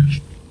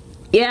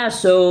 Yeah,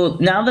 so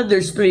now that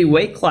there's 3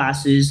 weight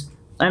classes,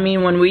 I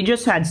mean, when we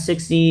just had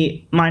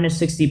 60, minus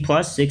 60,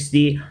 plus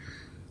 60,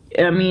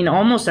 I mean,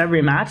 almost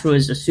every match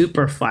was a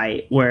super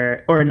fight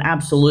or an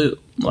absolute,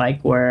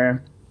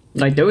 where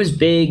there was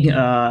big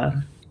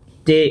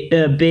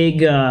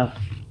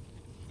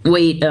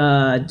weight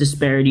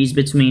disparities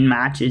between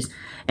matches.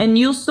 And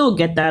you'll still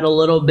get that a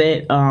little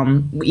bit,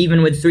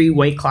 even with 3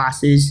 weight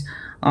classes.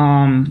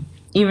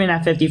 Even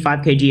at 55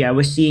 kg, I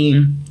was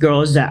seeing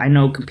girls that I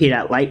know compete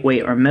at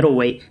lightweight or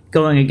middleweight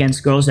going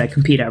against girls that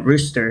compete at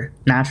rooster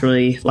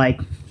naturally,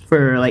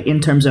 in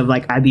terms of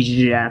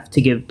IBJJF,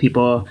 to give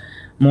people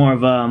more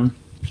of an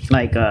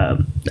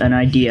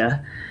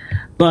idea.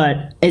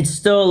 But it's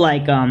still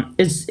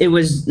it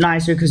was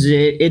nicer because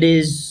it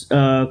is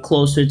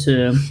closer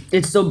to,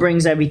 it still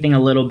brings everything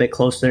a little bit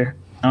closer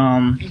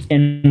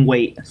in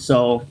weight.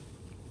 So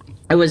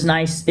it was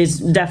nice. It's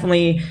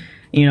definitely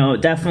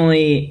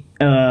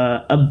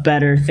a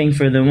better thing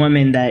for the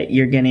women that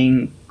you're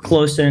getting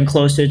closer and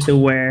closer to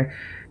where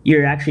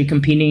you're actually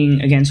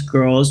competing against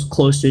girls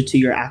closer to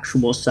your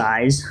actual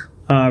size,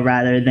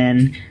 rather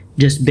than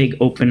just big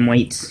open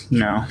weights,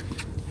 Well,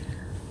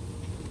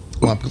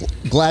 I'm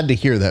glad to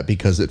hear that,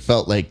 because it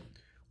felt like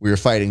we were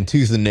fighting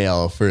tooth and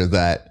nail for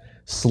that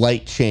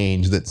slight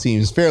change that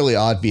seems fairly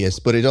obvious,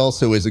 but it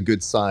also is a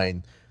good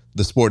sign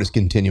the sport is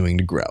continuing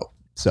to grow.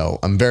 So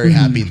I'm very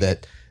happy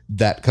that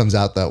that comes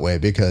out that way,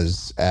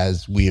 because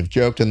as we have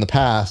joked in the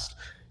past,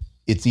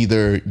 it's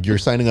either you're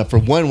signing up for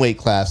one weight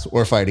class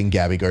or fighting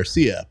Gabby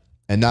Garcia,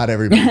 and not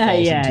everybody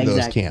falls into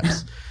those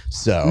camps.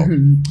 So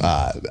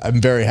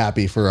I'm very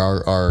happy for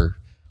our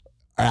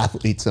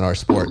athletes in our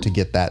sport to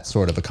get that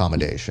sort of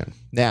accommodation.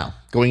 Now,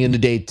 going into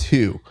day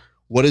 2,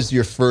 what does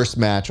your first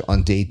match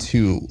on day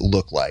 2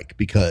 look like?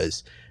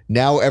 Because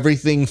now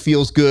everything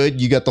feels good.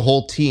 You got the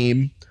whole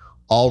team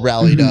all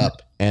rallied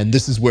up, and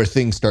this is where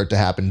things start to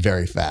happen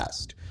very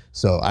fast.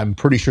 So I'm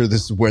pretty sure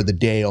this is where the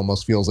day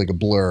almost feels like a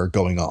blur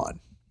going on.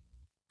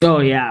 Oh,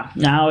 yeah.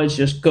 Now it's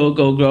just go,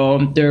 go,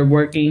 go. They're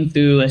working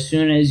through as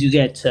soon as you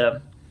get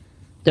to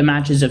the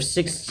matches of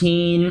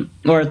 16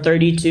 or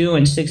 32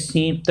 and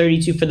 16,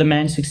 32 for the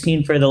men,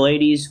 16 for the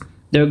ladies.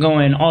 They're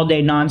going all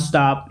day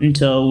nonstop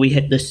until we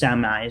hit the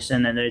semis,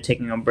 and then they're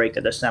taking a break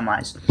at the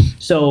semis.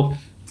 So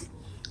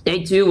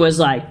day 2 was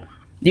like,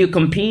 you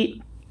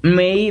compete,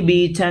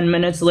 maybe 10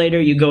 minutes later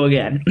you go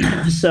again.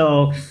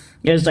 So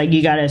it's like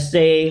you got to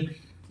stay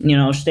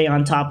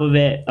on top of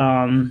it.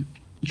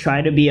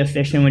 Try to be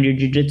efficient with your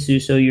jiu-jitsu,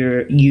 so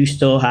you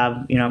still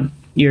have,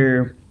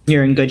 you're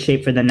in good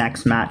shape for the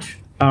next match.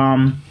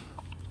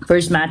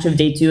 First match of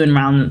day 2 in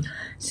round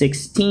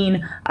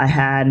 16, I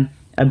had,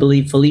 I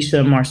believe,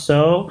 Felicia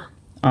Marceau.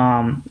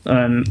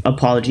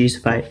 Apologies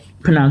if I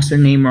pronounced her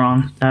name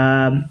wrong.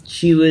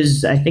 She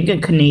was, I think, a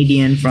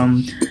Canadian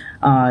from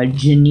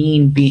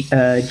Janine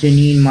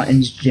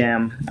Mutton's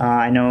gym.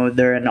 I know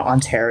they're in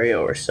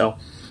Ontario or so.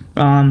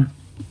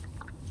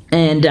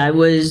 And it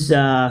was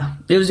a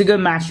good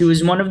match. She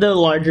was one of the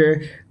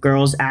larger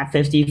girls at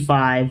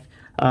 55.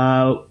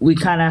 We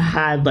kind of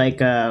had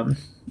like a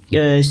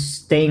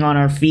staying on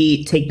our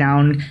feet,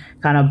 takedown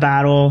kind of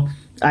battle.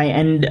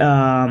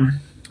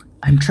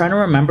 I'm trying to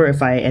remember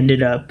if I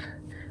ended up,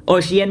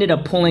 she ended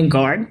up pulling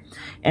guard,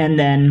 and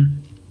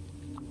then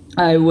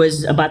I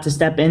was about to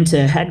step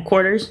into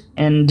headquarters,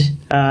 and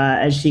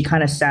as she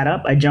kind of sat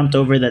up, I jumped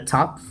over the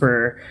top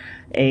for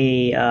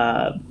a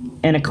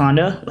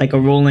anaconda, like a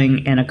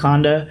rolling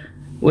anaconda.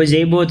 Was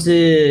able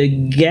to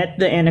get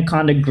the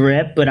anaconda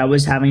grip, but I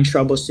was having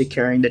trouble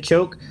securing the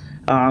choke.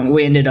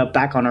 We ended up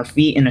back on our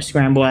feet in a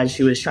scramble as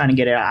she was trying to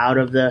get it out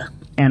of the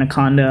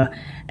anaconda.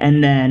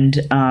 And then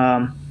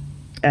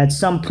at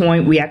some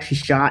point, we actually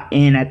shot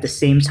in at the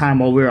same time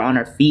while we were on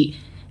our feet,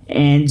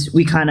 and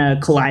we kind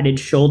of collided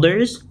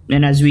shoulders.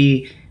 And as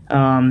we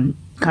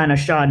kind of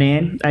shot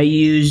in, I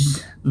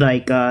used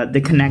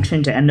the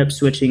connection to end up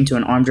switching to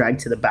an arm drag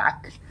to the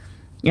back.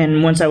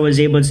 And once I was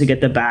able to get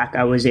the back,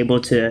 I was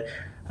able to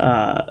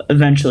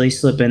eventually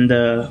slip in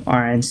the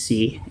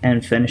RNC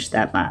and finish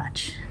that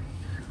match.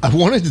 I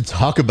wanted to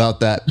talk about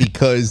that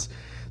because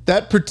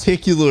that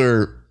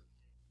particular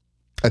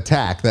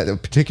attack, that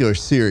particular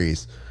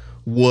series,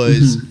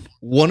 was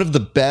one of the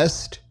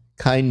best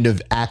kind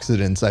of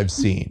accidents I've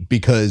seen,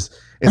 because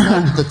it's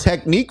not that the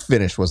technique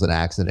finish was an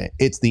accident.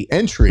 It's the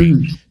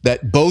entry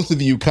that both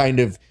of you kind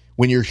of,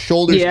 when your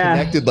shoulders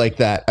connected like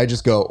that, I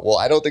just go, well,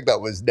 I don't think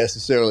that was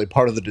necessarily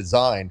part of the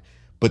design,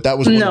 but that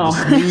was one of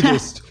the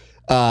smoothest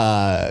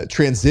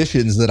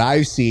transitions that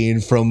I've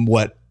seen from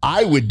what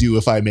I would do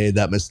if I made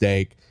that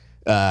mistake.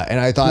 And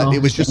I thought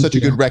it was just such a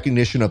good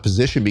recognition of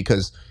position,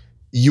 because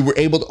you were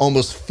able to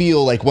almost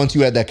feel like once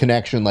you had that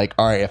connection, like,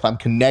 all right, if I'm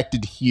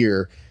connected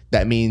here,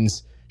 that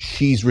means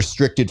she's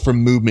restricted from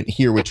movement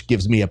here, which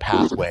gives me a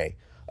pathway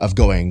of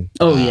going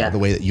the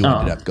way that you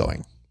ended up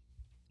going.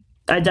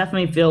 I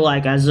definitely feel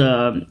like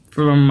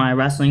from my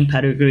wrestling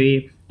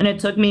pedigree, and it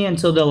took me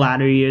until the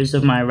latter years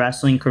of my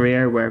wrestling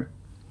career where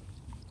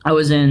I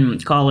was in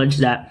college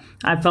that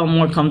I felt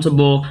more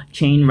comfortable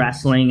chain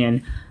wrestling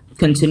and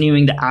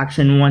continuing the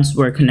action once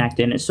we're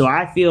connected. So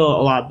I feel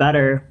a lot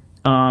better.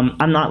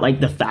 I'm not like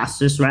the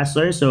fastest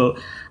wrestler, so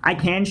I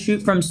can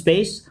shoot from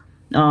space,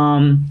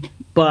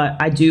 but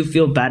I do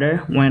feel better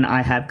when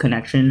I have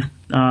connection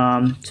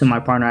to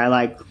my partner. I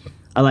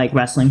like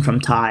wrestling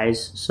from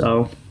ties,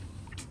 so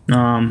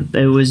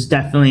it was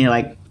definitely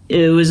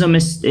it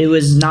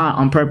was not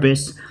on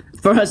purpose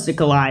for us to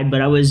collide,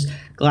 but I was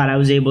glad I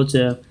was able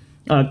to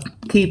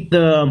keep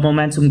the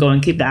momentum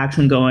going, keep the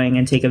action going,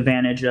 and take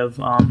advantage of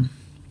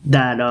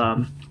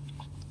that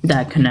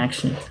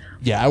connection.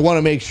 Yeah, I want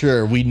to make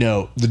sure we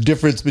know the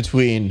difference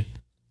between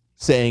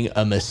saying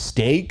a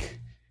mistake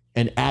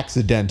and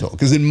accidental.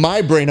 Because in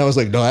my brain, I was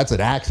like, no, that's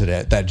an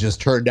accident. That just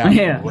turned out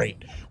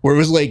great. Where it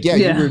was like, you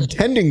were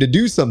intending to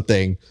do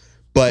something,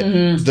 but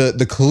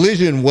the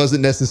collision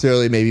wasn't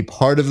necessarily maybe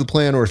part of the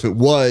plan, or if it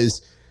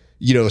was,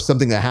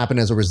 something that happened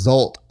as a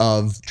result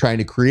of trying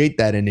to create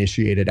that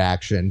initiated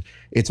action.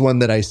 It's one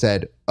that I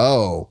said,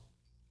 oh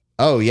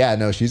yeah,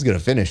 no, she's going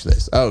to finish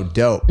this. Oh,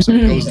 dope. So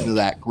it goes into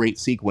that great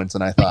sequence.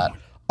 And I thought,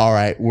 all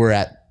right, we're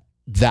at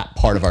that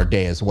part of our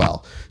day as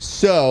well.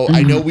 So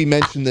I know we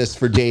mentioned this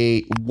for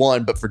day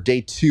 1, but for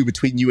day 2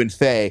 between you and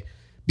Faye,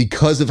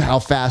 because of how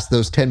fast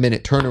those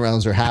 10-minute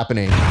turnarounds are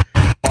happening,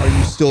 are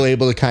you still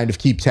able to kind of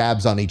keep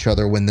tabs on each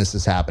other when this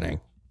is happening?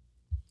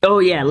 Oh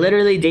yeah,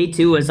 literally day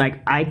 2 was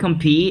like I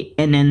compete,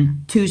 and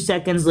then 2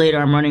 seconds later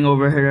I'm running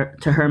over her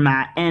to her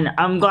mat, and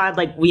I'm glad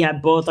like we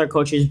had both our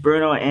coaches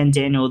Bruno and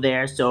Daniel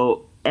there,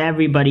 so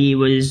everybody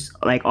was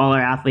like all our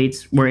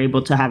athletes were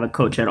able to have a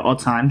coach at all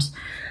times.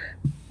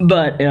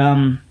 But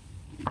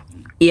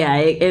yeah,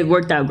 it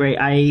worked out great.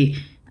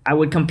 I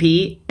would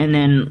compete, and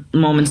then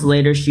moments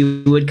later she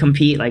would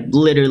compete, like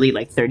literally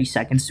like 30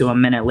 seconds to a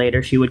minute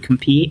later she would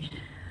compete.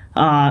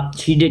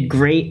 She did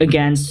great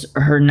against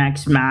her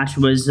next match.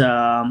 Was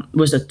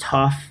a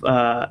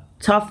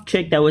tough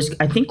chick that was,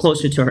 I think,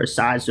 closer to her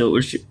size, so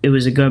it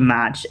was a good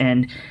match,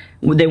 and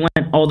they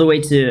went all the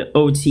way to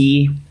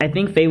OT. I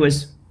think Faye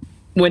was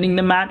winning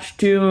the match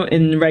too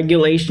in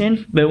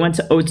regulation, but it went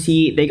to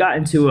OT. They got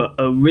into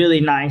a really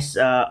nice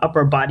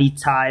upper body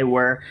tie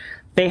where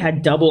Faye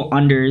had double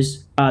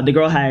unders. The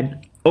girl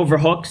had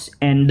overhooks,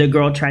 and the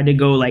girl tried to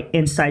go like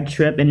inside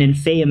trip, and then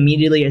Faye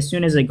immediately, as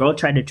soon as the girl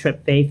tried to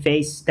trip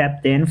Faye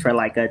stepped in for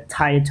like a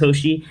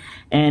Tayatoshi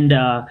and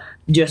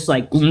just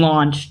like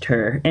launched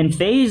her. And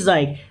Faye's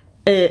like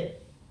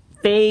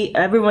Faye,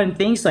 everyone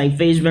thinks like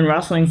Faye's been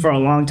wrestling for a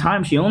long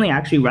time. She only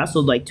actually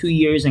wrestled like 2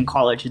 years in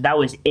college. That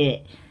was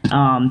it.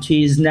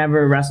 She's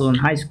never wrestled in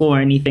high school or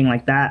anything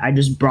like that. I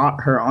just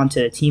brought her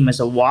onto the team as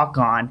a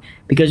walk-on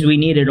because we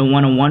needed a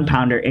 101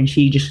 pounder, and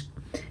she just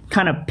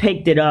kind of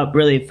picked it up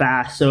really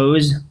fast. So it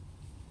was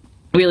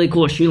really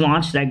cool. She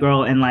launched that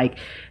girl, and like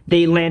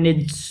they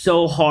landed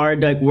so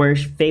hard, like where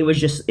Faye was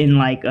just in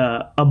like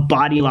a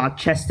body lock,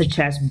 chest to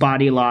chest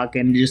body lock,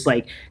 and just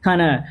like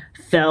kind of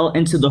fell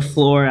into the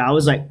floor. I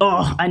was like,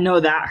 oh, I know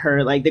that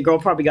hurt. Like the girl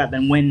probably got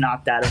the wind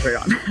knocked out of her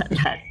on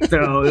that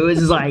throw. It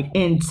was like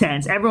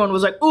intense. Everyone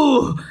was like,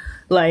 ooh,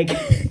 like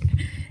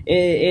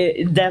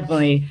it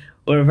definitely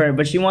would have hurt.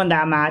 But she won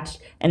that match,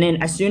 and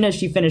then as soon as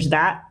she finished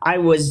that, I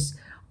was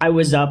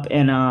up,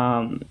 and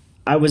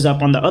I was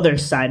up on the other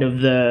side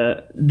of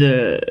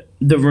the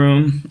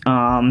room,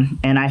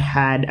 and I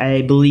had,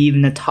 I believe,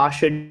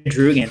 Natasha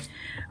Drugan.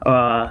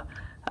 I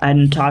had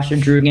Natasha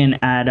Drugan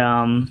at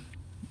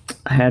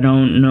I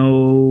don't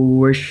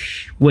know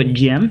what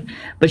gym,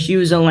 but she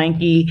was a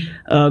lanky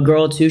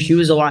girl too. She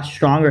was a lot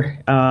stronger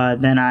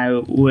than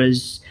I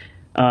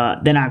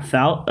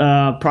felt.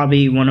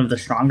 Probably one of the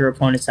stronger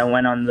opponents that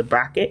went on the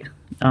bracket.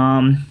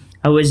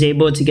 I was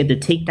able to get the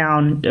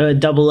takedown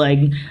double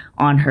leg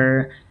on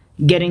her,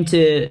 getting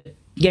to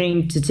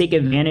take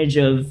advantage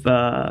of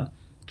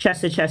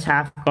chest to chest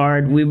half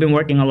guard. We've been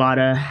working a lot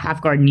of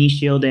half guard knee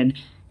shield, and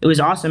it was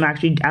awesome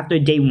actually. After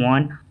day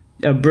 1,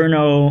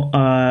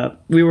 Bruno,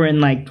 we were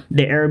in like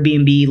the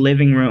Airbnb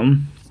living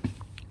room,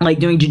 like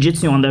doing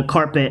jiu-jitsu on the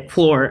carpet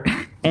floor,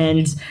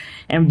 and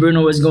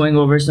Bruno was going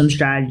over some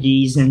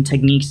strategies and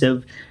techniques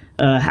of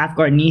half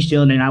guard knee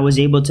shield, and I was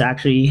able to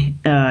actually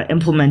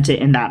implement it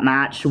in that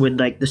match with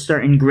like the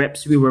certain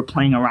grips we were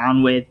playing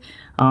around with,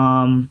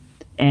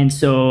 and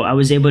so I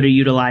was able to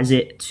utilize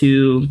it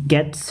to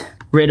get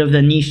rid of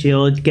the knee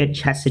shield, get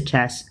chest to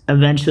chest,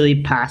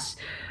 eventually pass.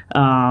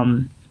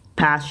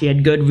 She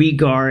had good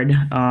regard,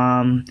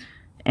 and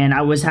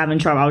I was having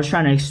trouble. I was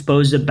trying to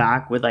expose the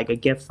back with like a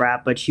gift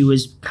wrap, but she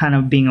was kind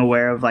of being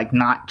aware of like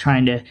not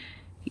trying to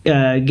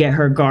get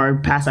her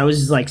guard past. I was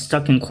just like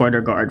stuck in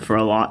quarter guard for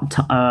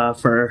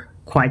for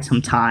quite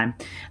some time.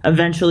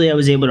 Eventually I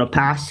was able to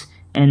pass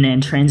and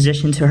then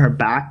transition to her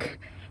back,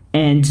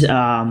 and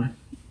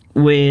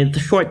with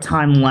short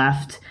time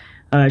left,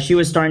 she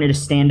was starting to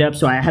stand up,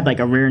 so I had like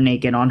a rear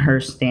naked on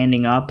her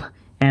standing up,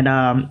 and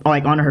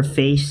like on her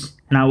face,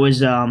 and I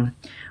was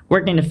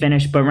working to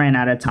finish but ran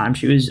out of time.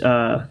 She was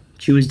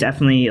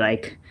definitely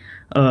like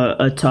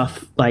a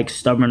tough, like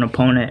stubborn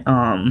opponent,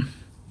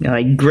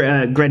 like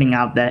gritting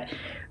out that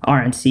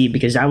RNC,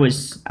 because I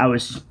was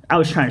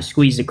trying to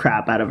squeeze the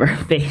crap out of her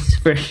face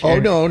for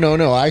sure. Oh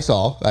no, I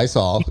saw,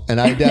 and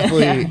I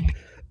definitely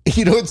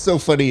you know what's so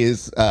funny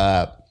is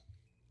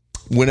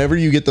whenever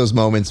you get those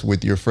moments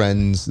with your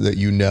friends that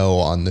you know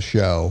on the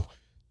show,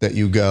 that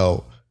you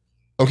go,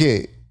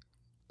 okay,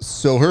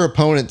 so her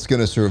opponent's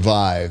going to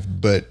survive,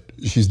 but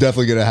she's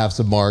definitely going to have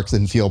some marks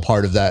and feel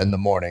part of that in the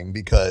morning,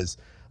 because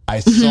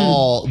I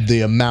saw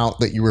the amount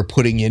that you were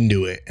putting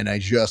into it, and I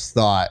just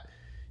thought,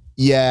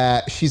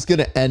 yeah, she's going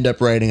to end up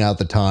writing out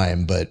the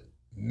time, but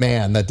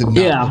man, that did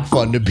not look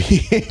fun to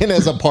be in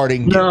as a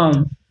parting gift.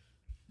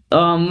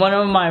 One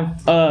of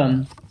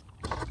my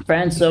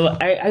friends, so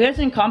I guess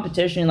in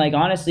competition, like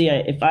honestly,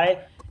 if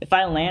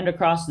I land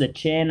across the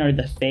chin or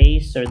the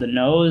face or the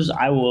nose,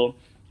 I will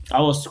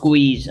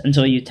squeeze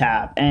until you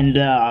tap. And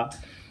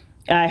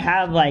I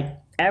have like,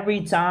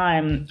 every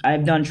time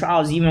I've done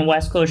trials, even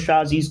West Coast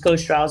trials, East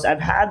Coast trials,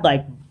 I've had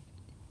like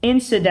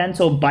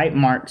incidental bite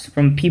marks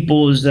from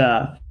people's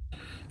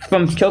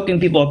from choking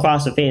people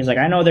across the face. Like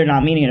I know they're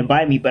not meaning to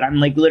bite me, but I'm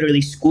like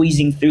literally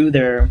squeezing through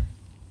their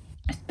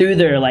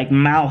like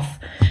mouth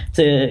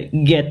to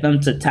get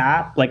them to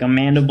tap, like a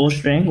mandible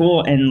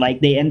strangle, and like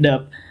they end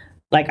up,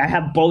 like I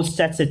have both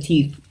sets of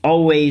teeth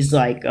always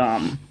like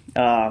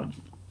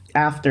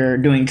after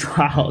doing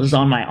trials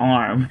on my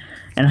arm,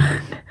 and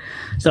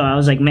so I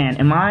was like, man,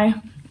 am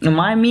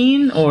I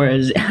mean, or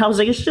is I was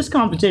like, it's just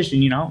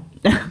competition, you know.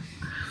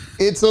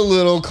 It's a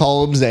little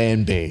columns A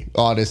and B,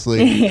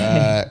 honestly,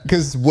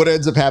 because what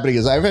ends up happening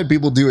is I've had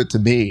people do it to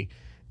me,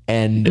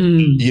 and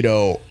you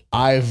know,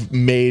 I've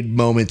made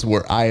moments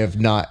where I have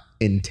not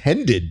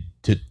intended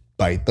to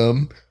bite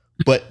them,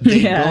 but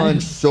they've gone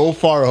so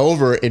far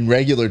over in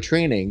regular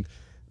training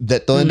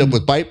that they'll end up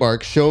with bite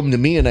marks, show them to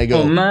me, and I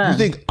go, you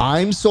think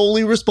I'm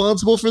solely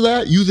responsible for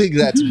that? You think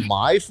that's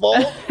my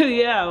fault?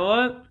 Yeah,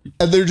 what?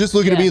 And they're just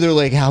looking at me, they're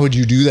like, how would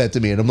you do that to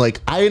me? And I'm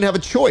like, I didn't have a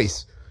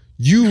choice.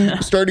 You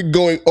started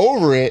going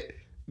over it,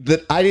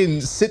 that I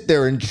didn't sit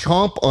there and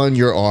chomp on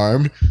your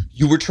arm.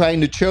 You were trying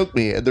to choke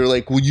me. And they're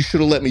like, well, you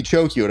should have let me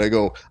choke you. And I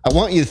go, I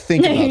want you to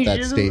think about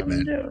that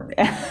statement.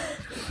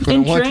 I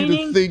want you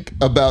to think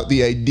about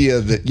the idea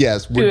that,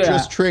 yes, we're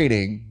just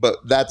training, but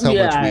that's how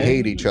much we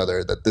hate each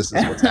other, that this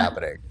is what's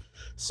happening.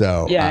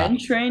 So in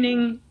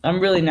training, I'm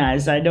really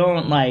nice. I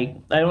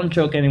don't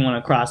choke anyone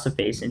across the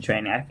face in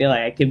training. I feel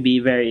like I could be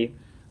very,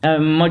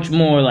 much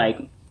more like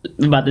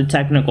about the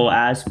technical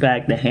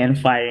aspect, the hand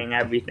fighting,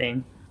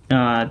 everything,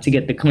 to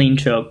get the clean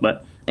choke.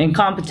 But in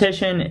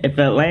competition, if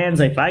it lands,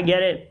 if I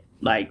get it,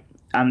 like,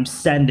 I'm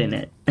sending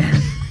it.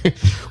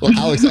 Well,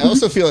 Alex, I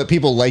also feel that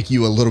people like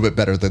you a little bit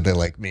better than they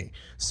like me.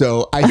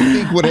 So I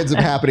think what ends up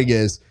happening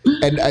is,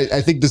 and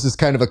I think this is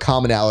kind of a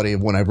commonality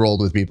of when I've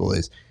rolled with people,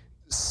 is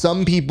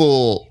some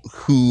people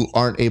who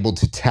aren't able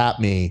to tap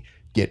me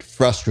get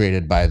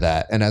frustrated by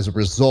that. And as a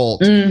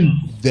result,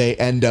 they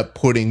end up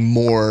putting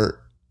more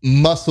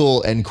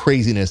muscle and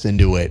craziness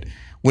into it.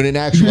 When in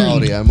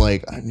actuality, I'm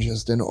like, I'm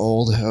just an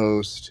old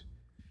host.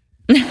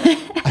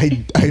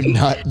 I'm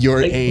not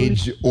your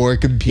age or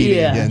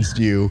competing against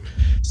you.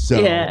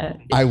 So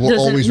I will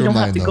always remind them. You don't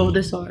have to go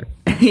this hard.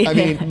 I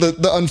mean,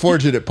 the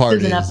unfortunate part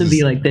is, it doesn't have to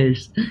be like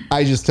this.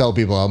 I just tell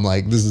people, I'm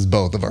like, this is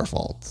both of our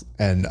faults,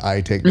 and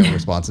I take no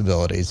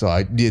responsibility.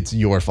 So it's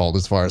your fault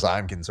as far as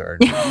I'm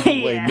concerned. You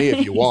can blame me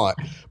if you want,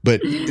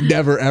 but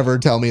never ever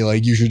tell me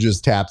like you should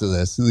just tap to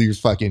this. You're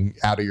fucking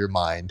out of your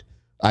mind.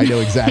 I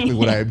know exactly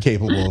what I am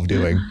capable of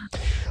doing.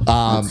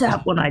 I'll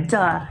tap when I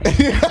die.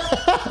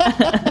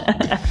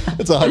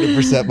 That's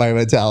 100% my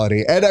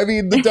mentality. And I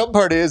mean, the dumb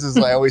part is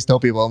I always tell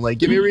people, I'm like,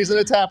 give me a reason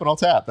to tap and I'll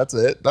tap. That's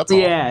it. That's all.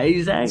 Yeah,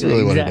 exactly. That's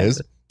really what it is.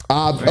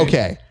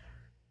 Okay.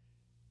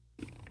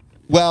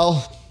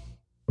 Well,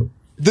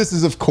 this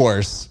is, of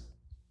course,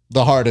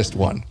 the hardest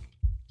one.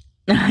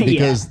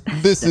 Because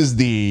this is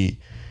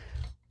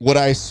what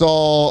I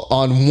saw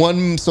on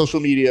one social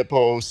media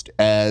post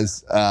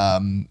as,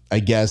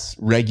 I guess,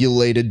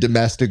 regulated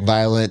domestic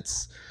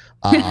violence.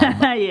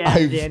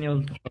 I've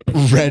Daniel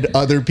read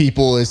other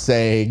people as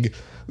saying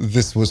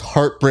this was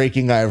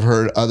heartbreaking. I've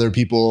heard other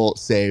people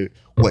say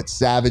what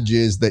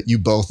savages that you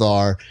both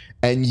are.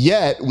 And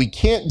yet we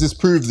can't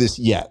disprove this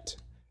yet,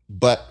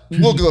 but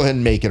we'll go ahead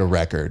and make it a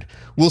record.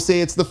 We'll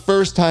say it's the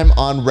first time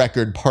on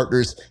record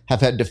partners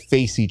have had to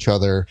face each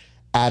other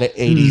at an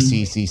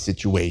ADCC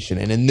situation.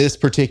 And in this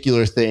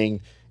particular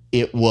thing,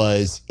 it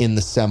was in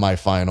the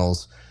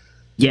semifinals.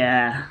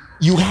 Yeah.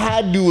 You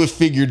had to have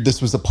figured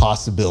this was a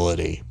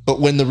possibility, but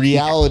when the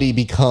reality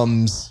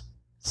becomes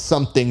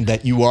something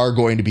that you are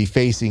going to be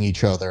facing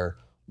each other,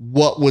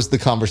 what was the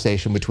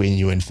conversation between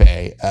you and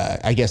Faye,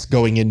 I guess,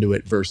 going into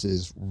it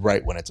versus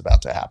right when it's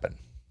about to happen?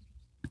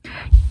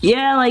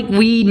 Yeah, like,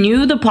 we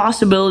knew the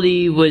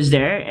possibility was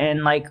there,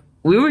 and like,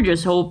 we were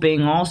just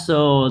hoping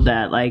also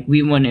that like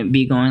we wouldn't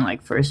be going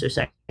like first or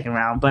second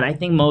round. But I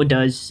think Mo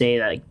does say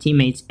that like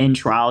teammates in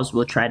trials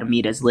will try to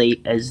meet as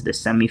late as the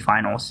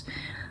semifinals.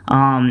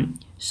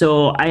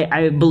 So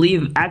I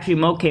believe actually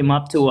Mo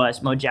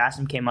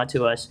Jassim came up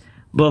to us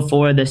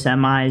before the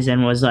semis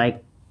and was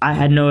like, I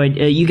had no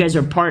idea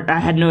I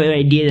had no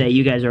idea that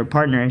you guys are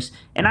partners.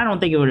 And I don't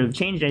think it would have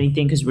changed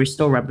anything because we're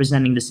still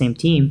representing the same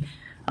team.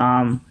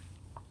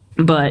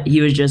 But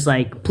he was just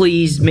like,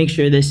 please make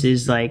sure this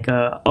is like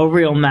a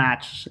real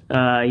match,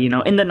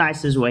 in the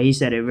nicest way. He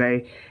said it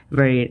very,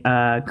 very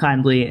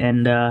kindly.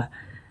 And so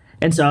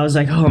I was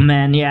like, oh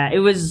man, yeah, it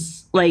was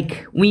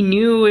like, we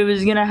knew it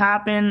was going to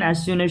happen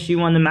as soon as she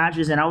won the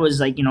matches. And I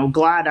was like,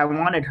 glad. I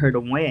wanted her to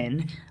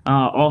win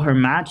all her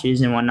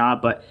matches and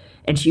whatnot.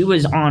 And she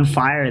was on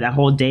fire that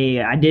whole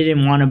day. I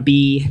didn't want to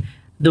be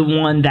the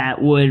one that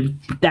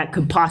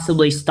could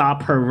possibly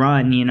stop her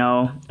run,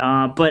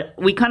 but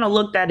we kind of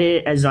looked at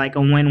it as like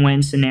a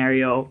win-win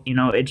scenario.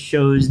 It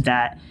shows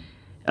that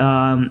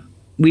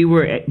we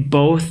were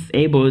both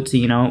able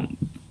to,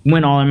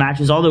 win all our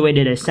matches all the way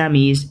to the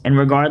semis. And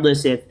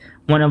regardless if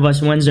one of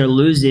us wins or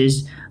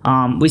loses,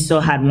 we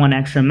still had one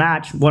extra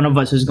match. One of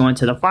us is going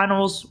to the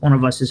finals. One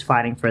of us is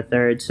fighting for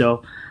third.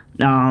 So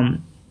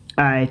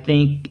I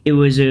think it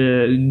was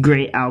a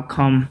great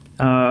outcome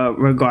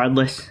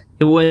regardless.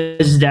 It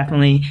was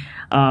definitely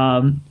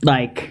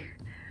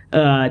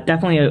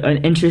definitely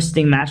an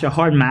interesting match, a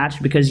hard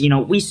match, because,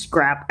 we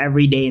scrap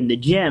every day in the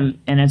gym,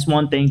 and it's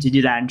one thing to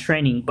do that in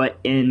training, but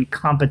in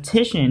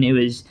competition,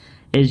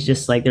 it's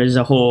just like there's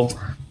a whole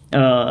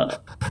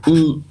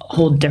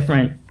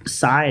different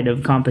side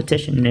of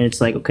competition, and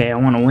it's like, okay, I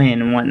want to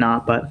win and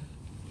whatnot. But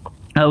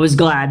I was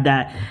glad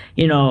that,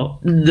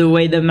 the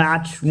way the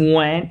match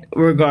went,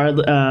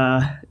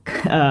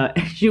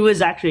 she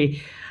was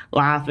actually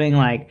laughing,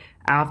 like,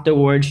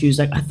 afterwards. She was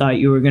like, I thought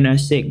you were gonna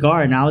sit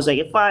guard, and I was like,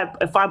 if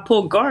I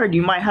pull guard,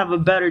 you might have a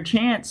better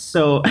chance.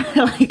 So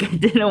like, I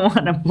didn't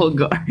want to pull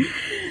guard.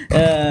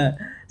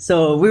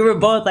 So we were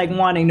both like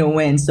wanting to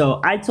win.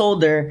 So I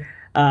told her,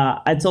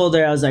 I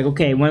was like,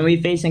 okay, when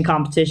we face in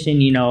competition,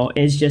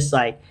 it's just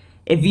like,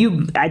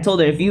 I told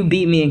her, if you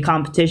beat me in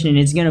competition,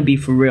 it's gonna be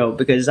for real,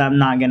 because I'm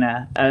not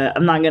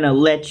gonna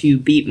let you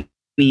beat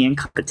me in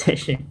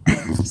competition.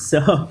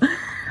 So,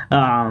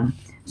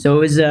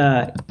 so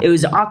it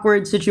was an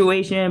awkward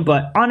situation,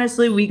 but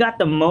honestly, we got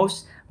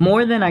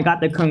more than I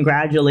got the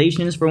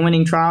congratulations for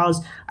winning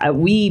trials.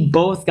 We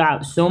both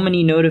got so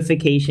many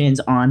notifications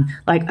on,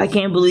 like, I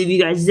can't believe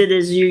you guys did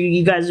this.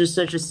 You guys are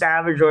such a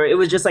savage. Or it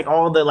was just like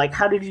all the, like,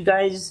 how did you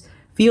guys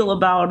feel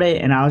about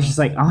it? And I was just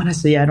like,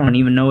 honestly, I don't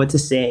even know what to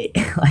say.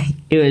 Like,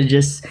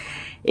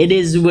 it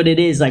is what it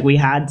is. Like, we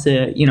had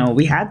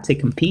to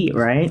compete,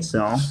 right?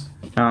 So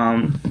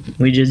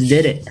we just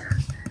did it.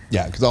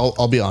 Yeah, because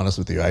I'll be honest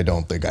with you, I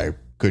don't think I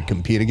could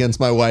compete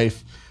against my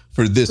wife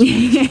for this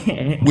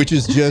week, which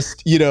is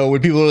just, when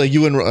people are like,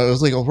 I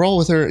was like, roll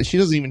with her. She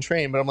doesn't even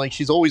train, but I'm like,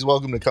 she's always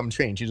welcome to come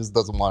train. She just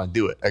doesn't want to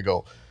do it. I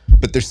go,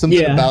 but there's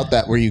something about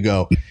that where you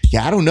go,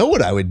 yeah, I don't know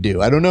what I would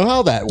do. I don't know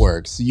how that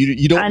works.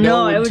 You don't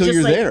know until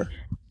you're there.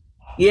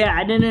 Yeah,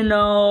 I didn't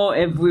know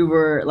if we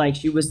were, like,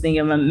 she was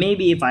thinking of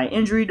maybe if I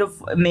injured,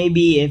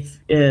 maybe if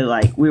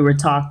like we were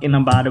talking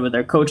about it with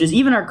our coaches.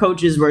 Even our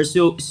coaches were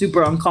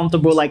super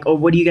uncomfortable, like, oh,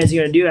 what are you guys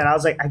gonna do? And I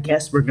was like, I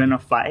guess we're gonna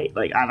fight.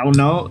 Like, I don't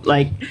know.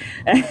 Like,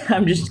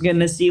 I'm just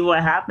gonna see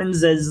what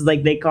happens as,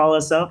 like, they call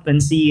us up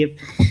and see if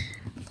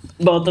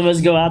both of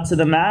us go out to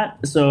the mat.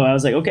 So I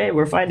was like, okay,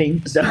 we're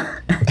fighting. So,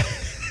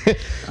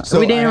 so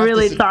we didn't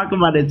really talk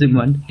about it too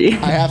much.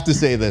 I have to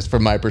say this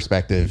from my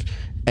perspective,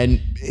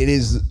 and it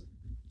is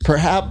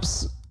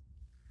perhaps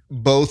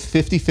both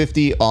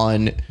 50-50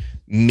 on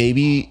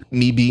maybe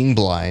me being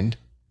blind,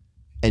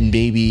 and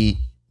maybe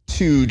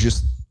two,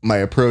 just my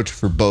approach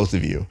for both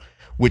of you,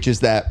 which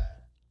is that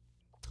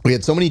we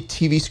had so many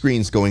TV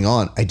screens going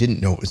on. I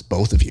didn't know it was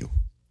both of you.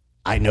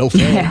 I know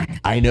Phil,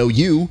 I know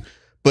you,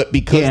 but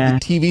because the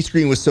TV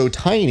screen was so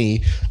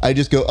tiny, I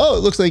just go, oh, it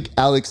looks like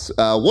Alex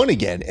won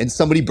again. And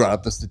somebody brought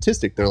up the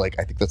statistic. They're like,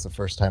 I think that's the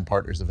first time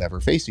partners have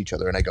ever faced each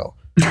other. And I go,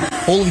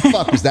 holy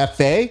fuck, was that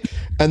Faye?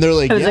 And they're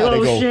like, yeah.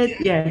 Like, oh,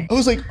 shit, yeah. I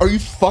was like, are you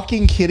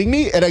fucking kidding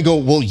me? And I go,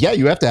 well, yeah,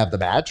 you have to have the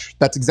match.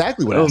 That's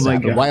exactly what has to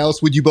happen. Why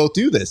else would you both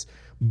do this?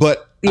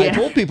 But I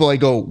told people, I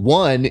go,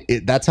 one,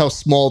 that's how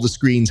small the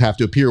screens have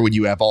to appear when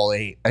you have all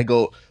 8. I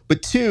go,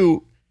 but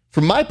two,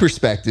 from my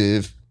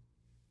perspective,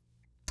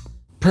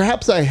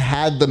 perhaps I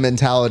had the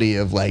mentality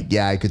of like,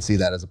 yeah, I could see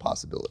that as a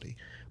possibility.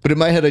 But in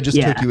my head, I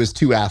just took you as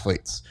 2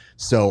 athletes.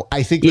 So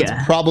I think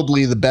that's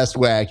probably the best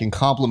way I can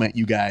compliment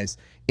you guys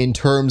in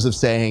terms of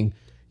saying,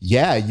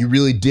 yeah, you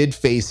really did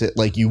face it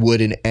like you would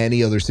in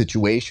any other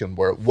situation,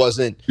 where it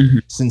wasn't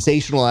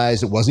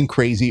sensationalized. It wasn't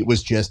crazy. It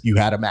was just, you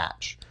had a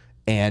match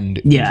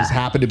and you just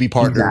happened to be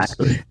partners.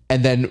 Exactly.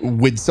 And then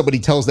when somebody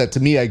tells that to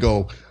me, I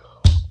go,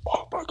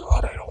 oh my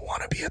God, I don't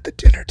want to be at the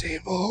dinner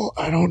table.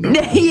 I don't know.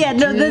 Yeah,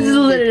 no, this is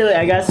literally,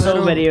 I got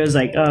so many. It was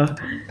like,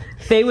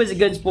 Faye was a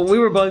good sport. We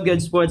were both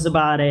good sports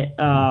about it.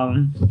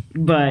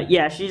 But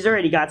yeah, she's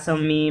already got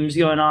some memes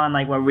going on,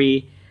 like where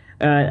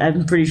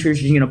I'm pretty sure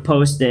she's going to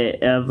post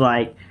it, of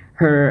like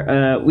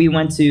her, we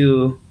went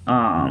to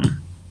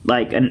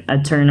like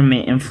a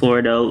tournament in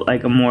Florida,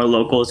 like a more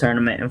local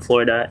tournament in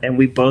Florida. And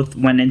we both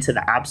went into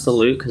the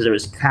absolute because there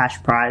was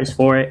cash prize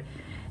for it.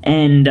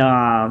 And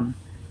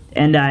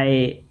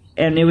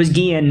it was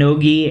gi and no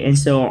gi, and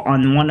so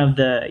on one of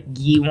the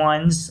gi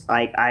ones,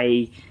 like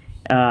I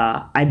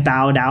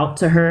bowed out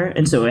to her,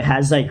 and so it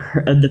has like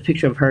the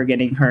picture of her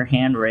getting her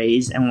hand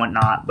raised and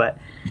whatnot. But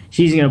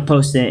she's gonna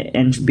post it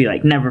and be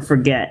like, "Never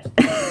forget."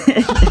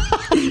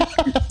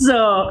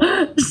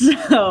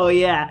 So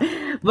yeah,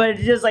 but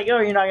it's just like, oh,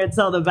 you're not gonna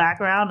tell the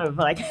background of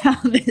like how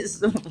this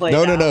played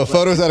out. No.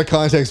 Photos out of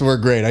context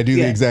work great. I do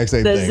the exact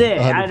same thing. That's it.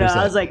 100%. I know.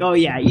 I was like, oh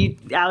yeah,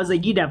 I was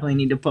like, you definitely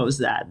need to post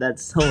that.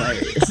 That's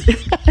hilarious.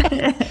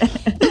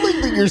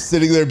 Like you're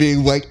sitting there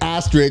being like,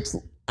 asterisk,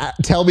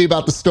 tell me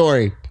about the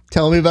story.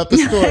 Tell me about the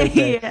story.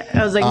 Yeah.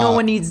 I was like, no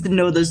one needs to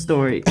know the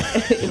story.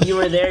 If you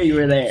were there, you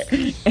were there.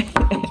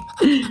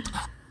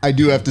 I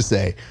do have to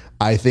say,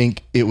 I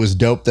think it was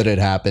dope that it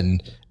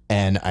happened.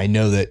 And I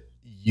know that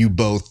you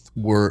both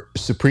were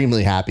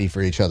supremely happy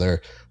for each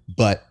other.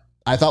 But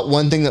I thought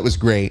one thing that was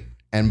great,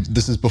 and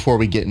this is before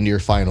we get into your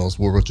finals,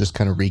 where we'll just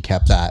kind of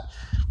recap that,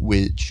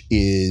 which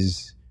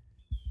is,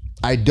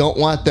 I don't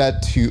want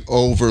that to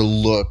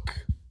overlook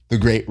the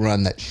great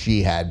run that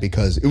she had,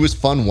 because it was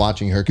fun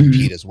watching her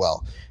compete as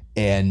well.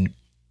 And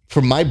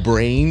for my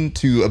brain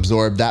to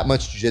absorb that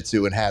much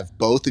jiu-jitsu and have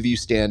both of you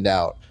stand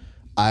out,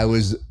 I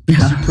was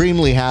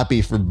supremely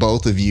happy for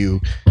both of you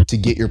to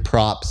get your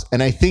props.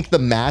 And I think the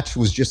match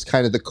was just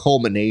kind of the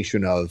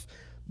culmination of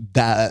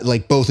that,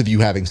 like, both of you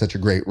having such a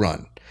great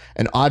run.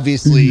 And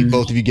obviously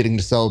both of you getting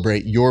to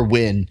celebrate your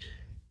win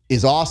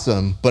is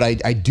awesome, but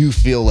I do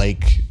feel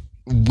like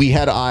we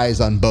had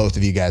eyes on both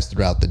of you guys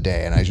throughout the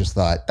day, and I just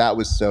thought that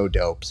was so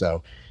dope.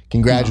 So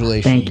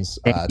congratulations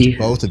to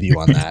both of you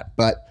on that.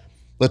 But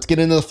let's get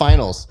into the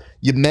finals.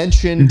 You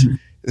mentioned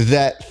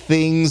that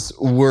things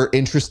were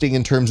interesting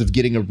in terms of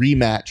getting a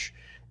rematch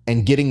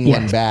and getting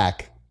one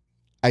back.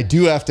 I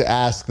do have to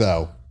ask,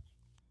 though,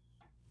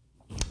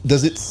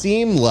 does it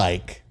seem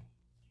like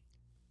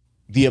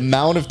the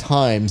amount of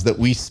times that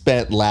we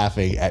spent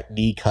laughing at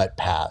knee cut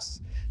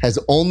pass has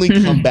only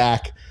come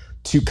back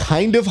to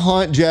kind of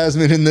haunt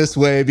Jasmine in this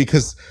way?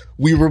 Because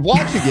we were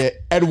watching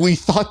it and we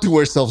thought to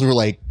ourselves, we were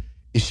like,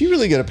 is she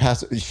really going to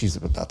pass it? She's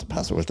about to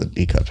pass it with a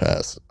knee cut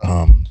pass.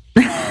 And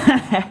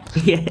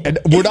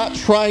we're not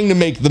trying to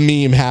make the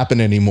meme happen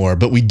anymore,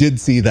 but we did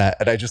see that.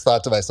 And I just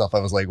thought to myself, I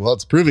was like, well,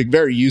 it's proving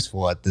very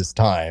useful at this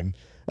time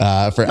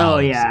for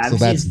Alex. So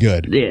that's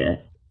good. Yeah.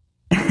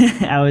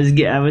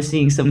 I was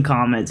seeing some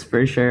comments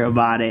for sure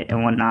about it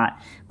and whatnot.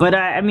 But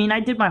I mean, I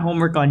did my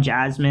homework on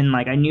Jasmine.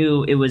 Like, I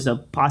knew it was a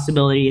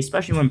possibility,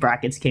 especially when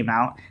brackets came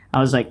out. I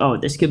was like, oh,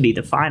 this could be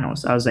the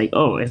finals. I was like,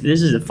 oh, if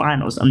this is the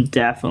finals, I'm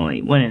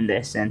definitely winning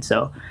this. And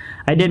so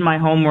I did my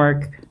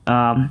homework.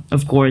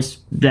 Of course,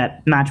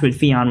 that match with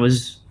Fionn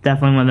was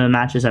definitely one of the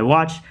matches I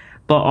watched,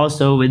 but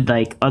also with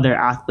like other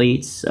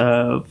athletes,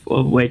 of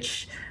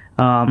which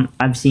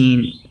I've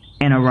seen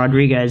Anna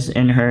Rodriguez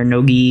in her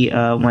nogi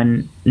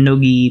when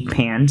nogi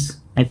pans,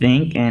 I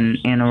think, and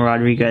Anna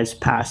Rodriguez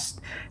passed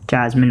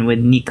Jasmine with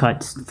knee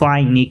cuts,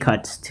 flying knee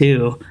cuts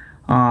too,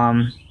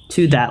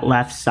 to that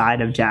left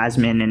side of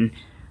Jasmine, and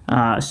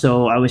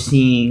so I was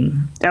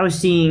seeing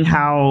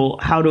how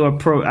to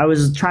approach. I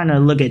was trying to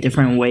look at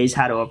different ways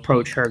how to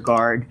approach her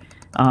guard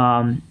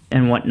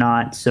and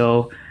whatnot.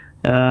 So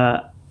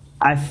I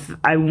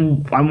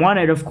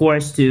wanted, of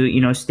course,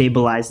 to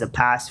stabilize the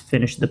pass,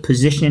 finish the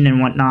position and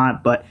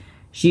whatnot, but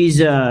she's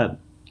got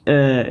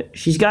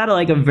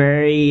like a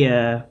very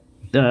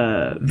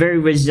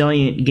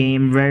resilient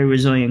game, very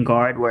resilient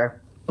guard where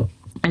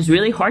it's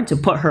really hard to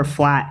put her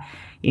flat.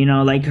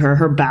 Like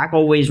her back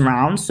always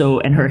rounds,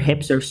 and her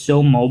hips are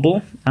so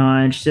mobile.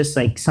 It's just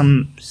like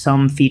some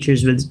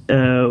features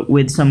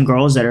with some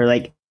girls that are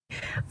like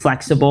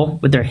flexible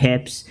with their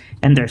hips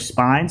and their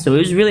spine. So it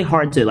was really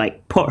hard to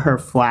like put her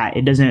flat.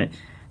 It doesn't.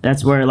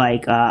 That's where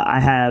like I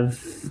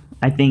have,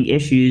 I think,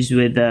 issues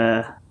with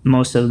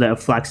most of the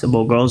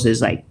flexible girls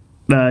is like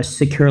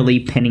securely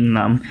pinning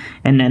them,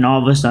 and then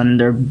all of a sudden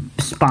their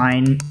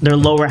spine, their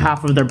lower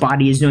half of their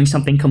body is doing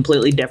something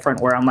completely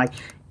different. Where I'm like,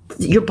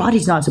 your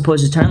body's not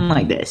supposed to turn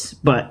like this,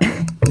 but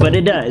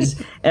it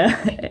does.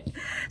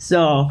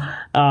 So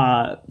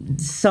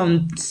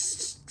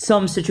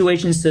some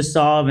situations to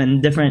solve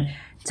and different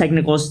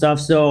technical stuff.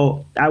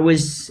 So I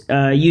was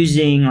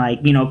using like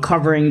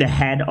covering the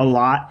head a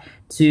lot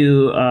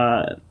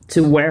to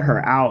wear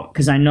her out,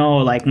 because I know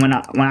like when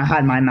I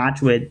had my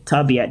match with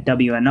Tubby at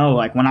WNO,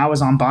 like when I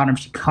was on bottom,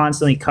 she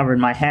constantly covered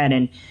my head,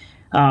 and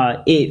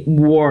it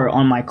wore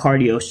on my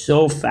cardio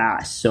so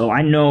fast. So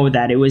I know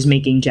that it was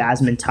making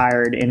Jasmine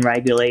tired in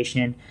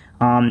regulation,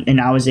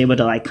 and I was able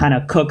to like kind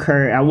of cook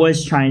her. I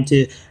was trying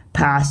to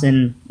pass,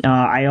 and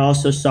I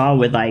also saw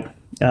with like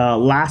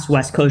last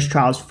West Coast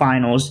Trials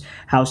finals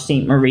how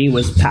St. Marie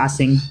was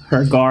passing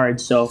her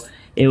guard. So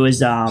it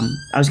was I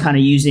was kind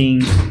of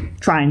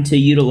trying to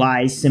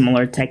utilize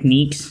similar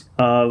techniques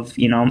of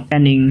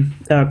ending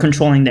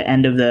controlling the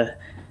end of the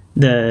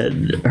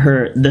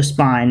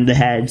spine, the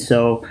head,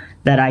 so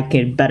that I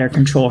could better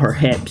control her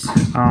hips.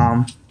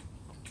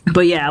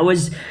 But yeah, I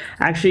was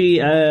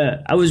actually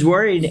I was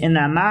worried in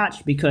that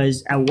match,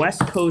 because at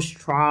West Coast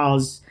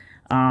Trials,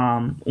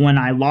 when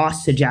I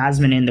lost to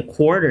Jasmine in the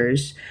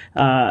quarters,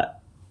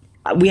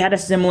 we had a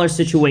similar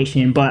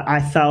situation, but I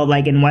felt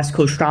like in West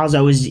Coast Trials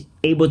I was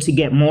able to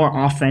get more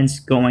offense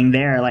going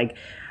there. Like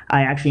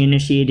I actually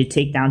initiated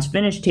takedowns,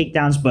 finished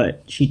takedowns,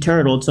 but she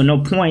turtled, so no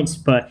points.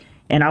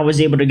 And I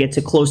was able to get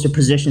to closer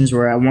positions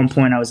where at one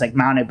point I was like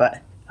mounted, but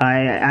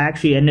I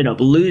actually ended up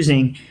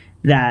losing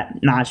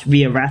that match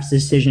via ref's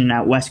decision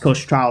at West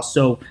Coast Trials.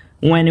 So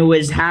when it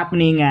was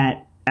happening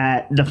at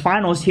the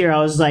finals here, I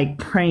was like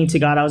praying to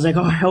God. I was like,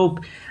 oh, I hope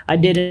I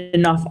did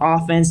enough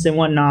offense and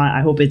whatnot.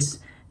 I hope it's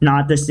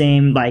not the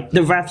same. Like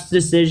the ref's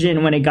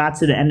decision, when it got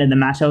to the end of the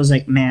match, I was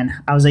like, man,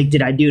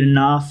 did I do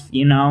enough?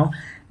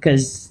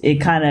 Because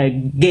it kind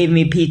of gave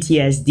me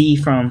PTSD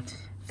from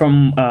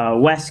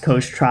West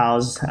Coast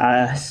Trials.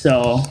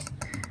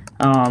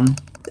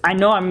 I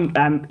know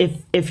I'm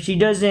if she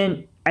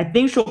doesn't, I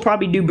think she'll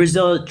probably do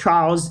Brazil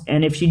Trials,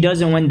 and if she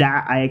doesn't win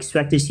that, I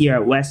expect to see her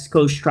at West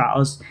Coast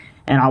Trials,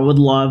 and I would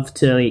love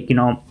to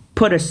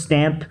put a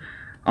stamp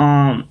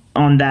on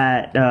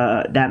that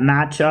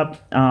matchup,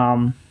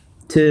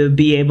 to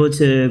be able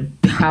to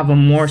have a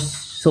more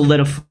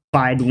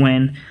solidified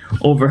win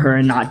over her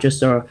and not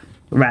just a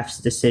ref's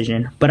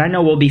decision. But I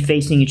know we'll be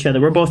facing each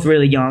other. We're both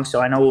really young,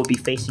 so I know we'll be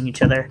facing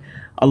each other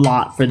a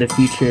lot for the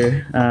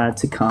future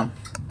to come.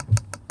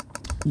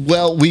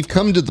 Well, we've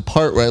come to the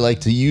part where I like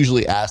to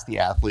usually ask the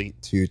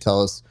athlete to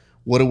tell us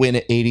what a win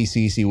at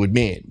ADCC would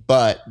mean.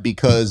 But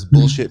because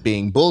bullshit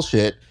being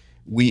bullshit,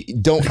 we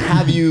don't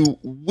have you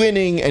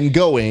winning and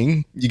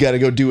going. You got to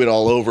go do it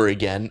all over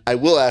again. I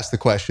will ask the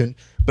question,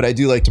 but I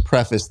do like to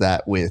preface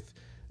that with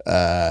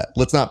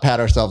let's not pat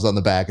ourselves on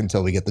the back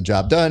until we get the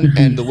job done.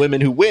 And the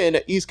women who win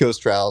at East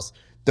Coast Trials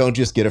don't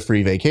just get a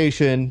free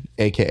vacation,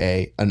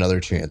 aka another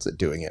chance at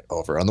doing it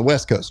over on the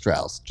West Coast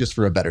Trials, just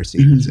for a better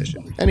seat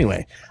position.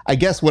 Anyway, I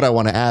guess what I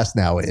want to ask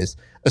now is,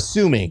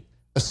 assuming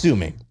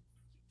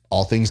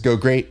all things go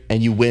great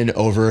and you win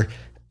over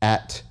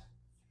at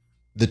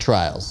the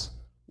trials,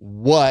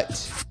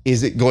 what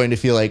is it going to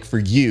feel like for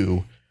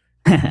you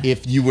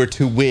if you were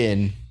to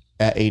win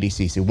at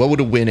ADCC? What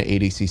would a win at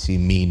ADCC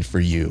mean for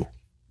you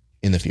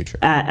in the future?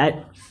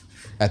 At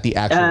the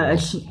actual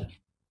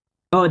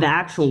Oh, the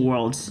actual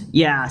worlds.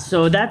 Yeah,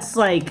 so that's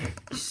like,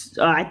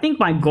 I think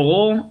my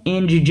goal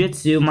in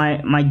jiu-jitsu,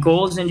 my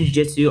goals in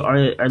jiu-jitsu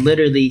are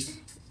literally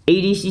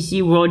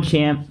ADCC world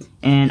champ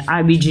and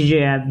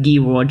IBJJF gi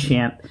world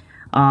champ.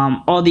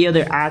 All the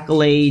other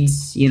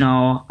accolades,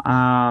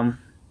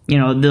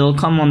 they'll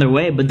come on their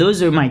way, but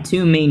those are my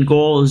two main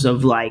goals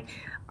of like,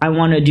 I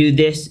want to do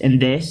this,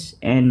 and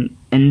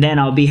then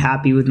I'll be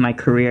happy with my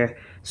career.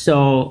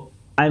 So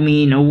I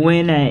mean, a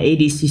win at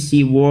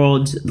ADCC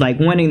Worlds, like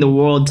winning the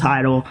world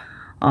title,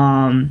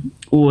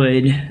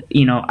 would,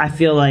 I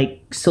feel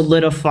like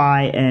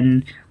solidify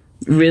and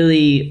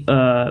really,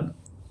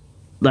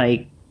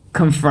 like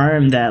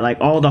confirm that like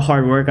all the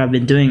hard work I've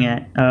been doing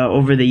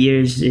over the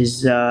years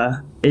is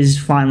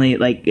finally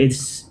like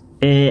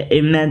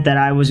it meant that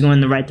I was going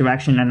in the right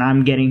direction and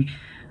I'm getting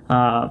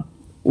where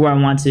I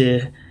want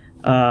to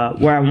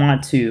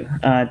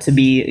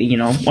be,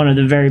 one of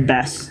the very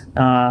best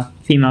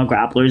female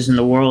grapplers in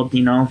the world,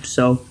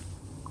 so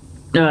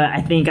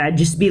I think I'd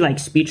just be like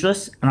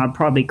speechless and I'd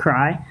probably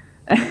cry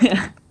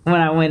when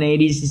I win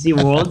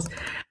ADCC Worlds.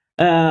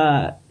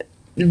 But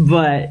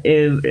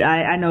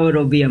I know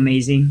it'll be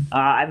amazing.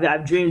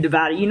 I've dreamed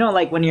about it,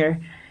 like when you're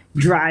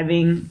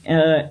driving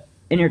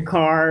in your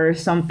car or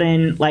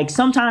something. Like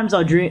sometimes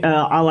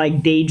I'll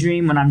like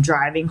daydream when I'm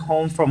driving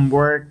home from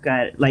work,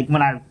 like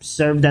when I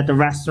served at the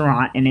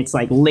restaurant and it's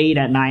like late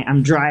at night,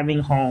 I'm driving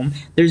home,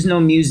 there's no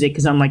music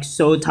because I'm like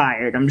so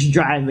tired, I'm just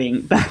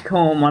driving back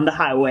home on the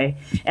highway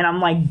and I'm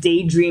like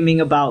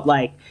daydreaming about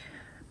like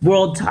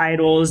world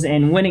titles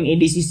and winning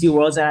ADCC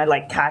Worlds, and I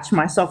like catch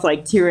myself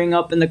like tearing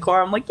up in the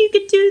car. I'm like, you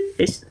could do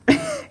this.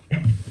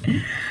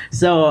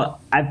 So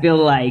I feel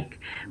like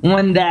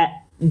when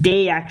that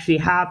day actually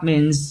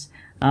happens,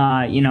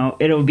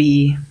 it'll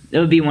be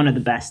one of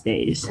the best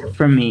days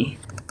for me.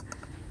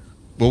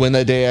 Well, when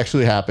that day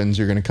actually happens,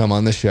 you're going to come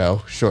on the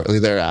show shortly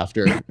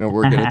thereafter.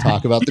 We're going to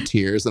talk about the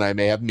tears, and I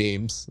may have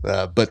memes,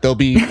 but they'll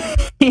be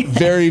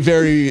very,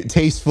 very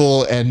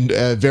tasteful and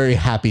very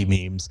happy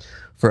memes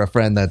for a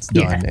friend that's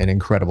done an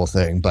incredible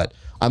thing. But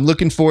I'm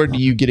looking forward to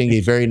you getting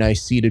a very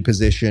nice seated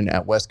position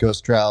at West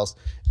Coast Trials,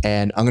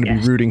 and I'm going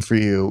to be rooting for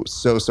you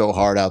so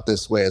hard out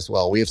this way as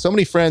well. We have so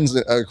many friends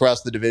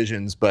across the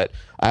divisions, but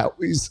I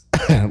always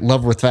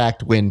love the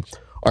fact when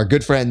our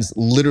good friends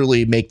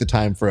literally make the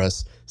time for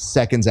us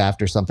seconds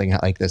after something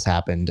like this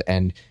happened,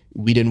 and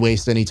we didn't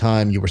waste any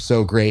time. You were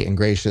so great and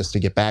gracious to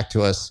get back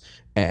to us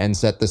and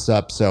set this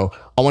up. So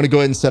I want to go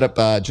ahead and set up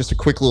just a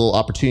quick little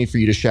opportunity for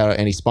you to shout out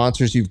any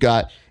sponsors you've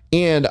got.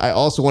 And I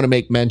also want to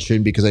make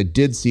mention, because I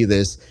did see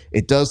this,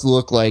 it does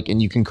look like,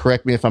 and you can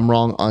correct me if I'm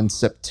wrong, on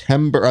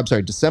December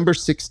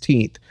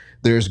 16th,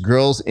 there's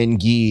Girls in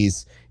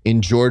Gis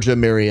in Georgia,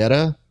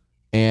 Marietta.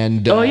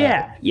 And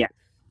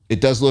it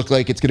does look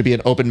like it's going to be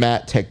an open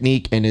mat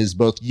technique, and is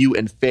both you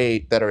and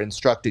Faye that are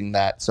instructing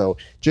that. So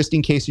just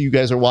in case you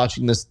guys are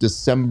watching this,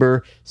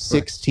 December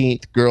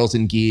 16th, Girls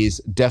in Gis,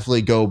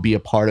 definitely go be a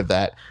part of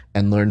that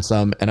and learn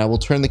some. And I will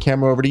turn the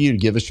camera over to you to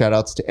give a shout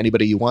outs to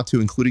anybody you want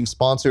to, including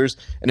sponsors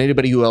and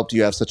anybody who helped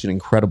you have such an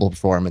incredible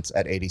performance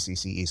at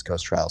ADCC East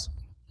Coast Trials.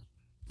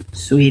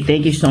 Sweet.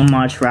 Thank you so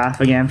much, Raph,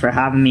 again, for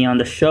having me on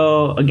the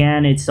show.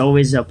 Again, it's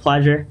always a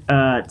pleasure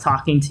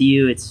talking to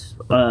you. It's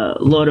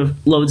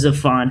loads of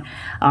fun.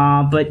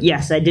 But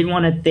yes, I did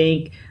want to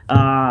thank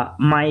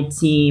my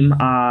team,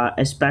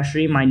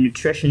 especially my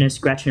nutritionist,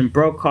 Gretchen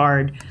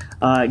Brocard,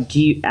 at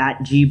G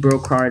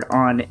Brocard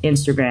on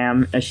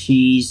Instagram.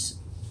 She's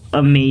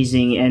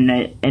amazing,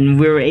 and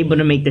we were able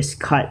to make this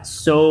cut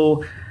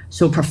so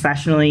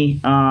professionally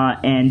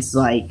and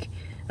like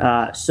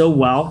so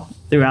well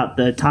throughout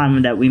the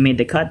time that we made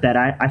the cut, that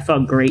I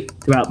felt great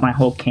throughout my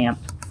whole camp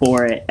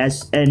for it,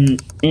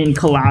 and in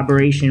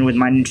collaboration with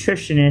my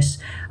nutritionist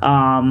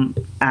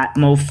at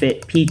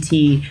MoFit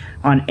PT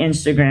on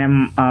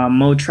Instagram.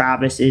 Mo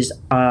Travis is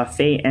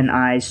Faye and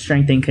I's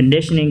strength and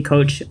conditioning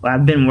coach.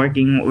 I've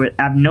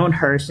known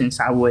her since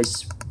I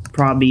was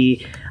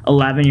probably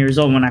 11 years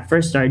old when I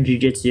first started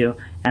jiu-jitsu,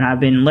 and I've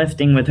been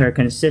lifting with her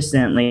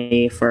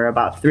consistently for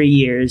about 3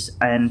 years,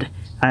 and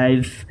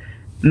I've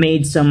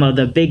made some of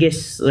the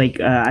biggest,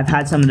 I've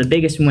had some of the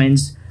biggest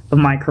wins of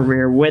my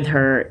career with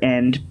her,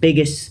 and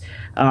biggest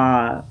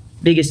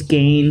biggest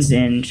gains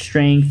in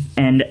strength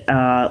and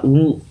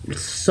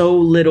so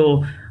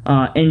little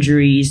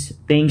injuries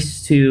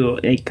thanks to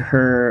like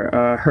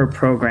her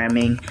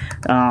programming.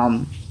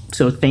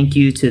 So thank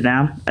you to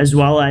them, as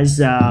well as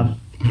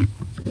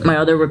my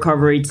other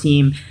recovery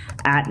team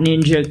at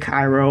Ninja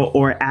Chiro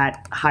or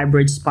at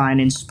Hybrid Spine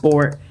and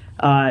Sport.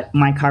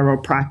 My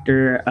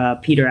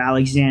chiropractor, Peter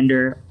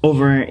Alexander,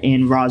 over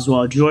in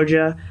Roswell,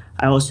 Georgia.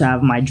 I also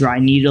have my dry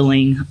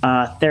needling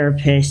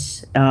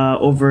therapist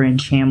over in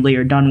Chambly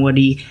or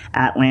Dunwoody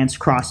at Lance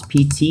Cross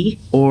PT,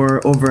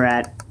 or over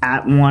at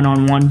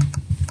One-on-One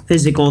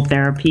Physical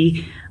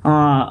Therapy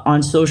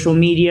on social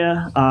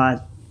media.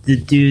 The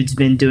dude's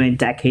been doing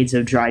decades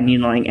of dry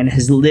needling and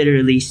has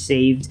literally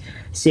saved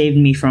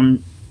me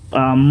from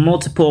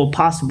multiple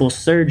possible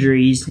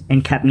surgeries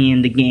and kept me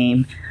in the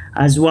game.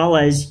 As well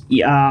as,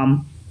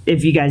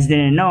 if you guys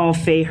didn't know,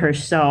 Faye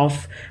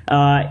herself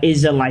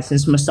is a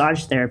licensed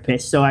massage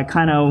therapist. So I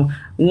kind of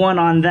won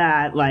on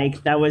that.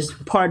 Like, that was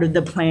part of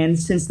the plan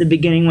since the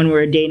beginning when we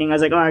were dating. I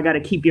was like, oh, I got to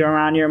keep you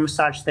around. You're a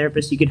massage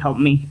therapist. You could help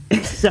me.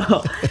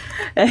 So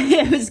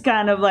it was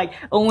kind of like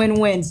a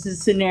win-win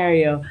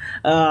scenario.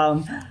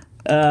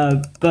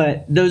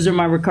 But those are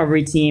my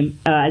recovery team.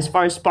 As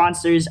far as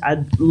sponsors,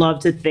 I'd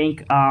love to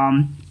thank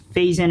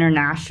FaZe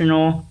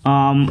International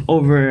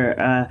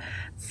over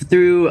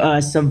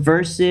through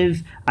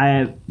Subversive.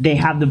 They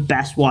have the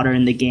best water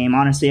in the game.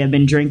 Honestly, I've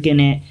been drinking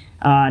it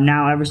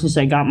now ever since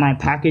I got my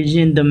package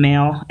in the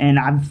mail, and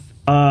I've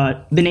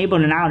been able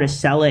to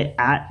sell it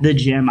at the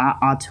gym at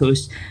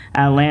Autos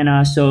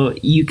Atlanta. So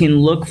you can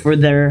look for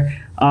their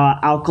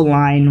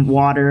alkaline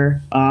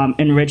water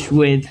enriched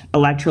with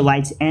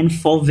electrolytes and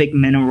fulvic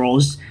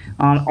minerals,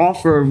 all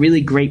for a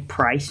really great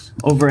price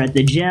over at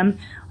the gym.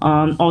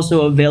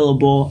 Also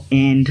available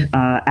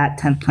at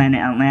 10th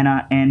Planet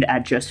Atlanta and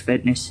at Just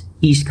Fitness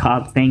East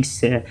Cobb, thanks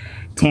to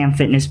Tam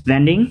Fitness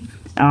Vending.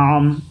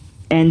 And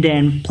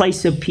then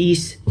Place of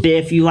Peace.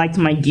 If you liked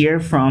my gear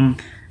from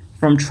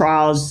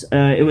Trials,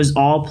 it was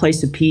all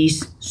Place of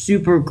Peace.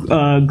 Super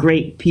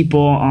great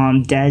people.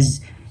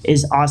 Des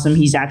is awesome.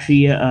 He's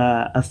actually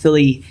a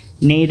Philly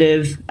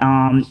native,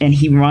 and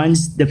he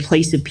runs the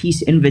Place of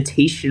Peace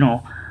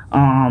Invitational.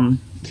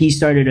 He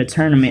started a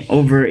tournament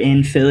over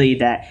in Philly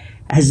that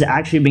has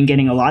actually been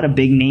getting a lot of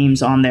big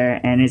names on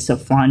there, and it's a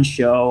fun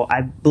show.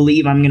 I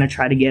believe I'm going to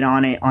try to get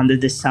on it on the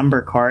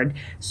December card,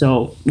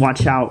 so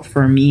watch out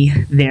for me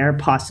there,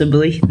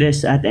 possibly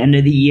this at the end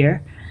of the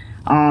year.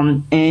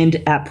 And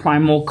at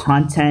Primal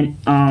Content,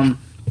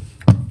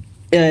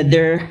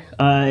 they're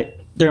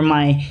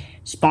my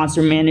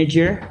sponsor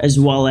manager, as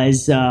well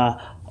as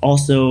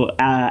also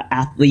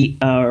athlete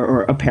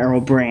or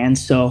apparel brand.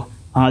 So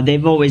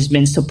they've always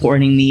been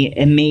supporting me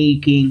and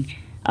making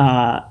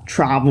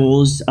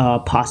travels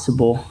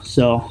possible.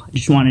 So I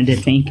just wanted to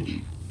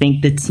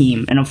thank the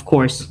team, and of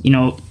course,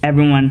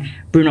 everyone,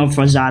 Bruno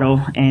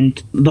Frazzato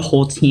and the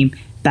whole team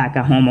back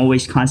at home,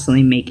 always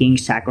constantly making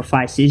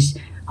sacrifices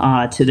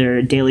to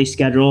their daily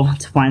schedule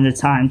to find the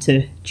time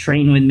to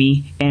train with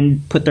me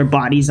and put their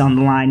bodies on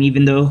the line,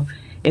 even though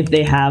if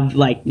they have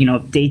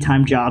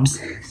daytime jobs.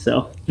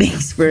 So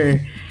thanks for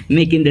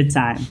making the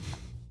time.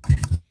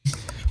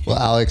 Well,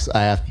 Alex,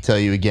 I have to tell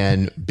you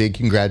again, big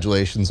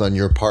congratulations on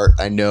your part.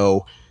 I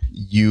know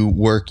you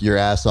work your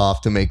ass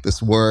off to make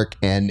this work,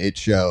 and it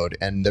showed.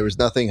 And there was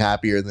nothing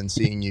happier than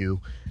seeing you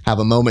have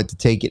a moment to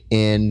take it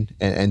in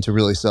and to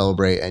really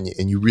celebrate,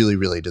 and you really,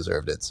 really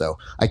deserved it. So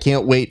I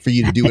can't wait for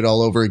you to do it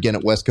all over again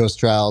at West Coast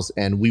Trials,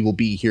 and we will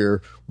be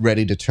here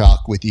ready to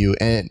talk with you.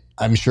 And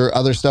I'm sure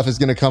other stuff is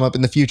going to come up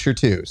in the future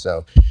too.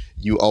 So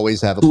you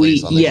always have a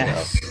place on the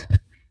show.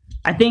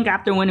 I think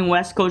after winning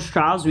West Coast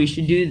Trials, we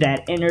should do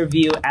that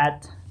interview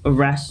at a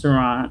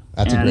restaurant.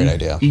 That's a great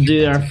idea.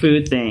 Do our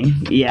food thing.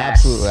 Yeah,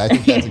 absolutely. I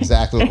think that's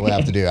exactly what we'll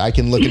have to do. I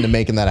can look into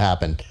making that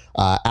happen.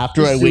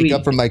 After I wake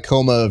up from my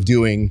coma of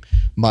doing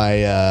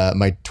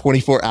my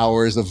 24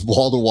 hours of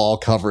wall-to-wall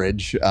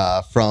coverage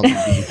from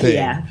the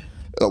thing,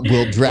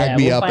 will drag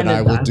me up, and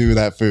I will do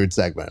that food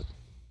segment.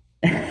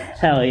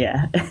 Hell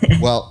yeah.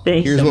 Well,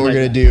 here's what we're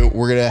going to do.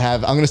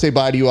 I'm going to say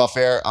bye to you off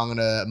air. I'm going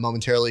to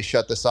momentarily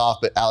shut this off,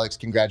 but Alex,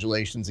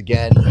 congratulations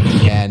again,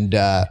 and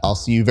I'll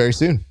see you very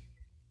soon.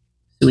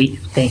 Sweet.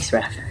 Thanks,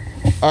 Raph.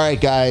 All right,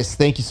 guys.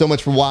 Thank you so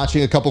much for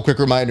watching. A couple quick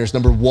reminders.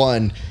 Number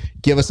one,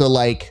 give us a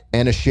like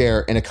and a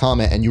share and a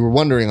comment. And you were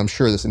wondering, I'm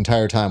sure, this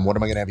entire time, what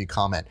am I going to have you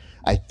comment?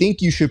 I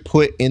think you should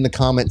put in the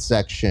comment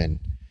section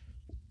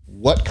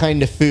what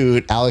kind of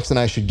food Alex and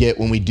I should get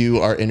when we do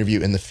our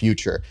interview in the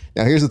future.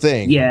 Now, here's the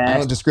thing. I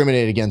don't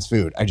discriminate against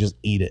food. I just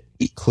eat it,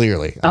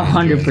 clearly.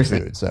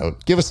 100%. So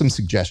give us some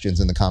suggestions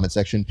in the comment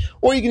section,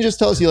 or you can just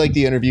tell us you like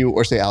the interview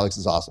or say Alex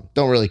is awesome.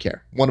 Don't really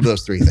care. One of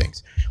those three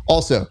things.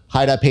 Also,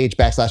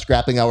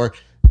 hi.page/grappling hour.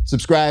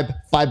 Subscribe,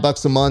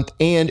 $5 a month.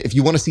 And if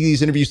you want to see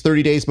these interviews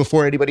 30 days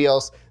before anybody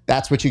else,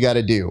 that's what you got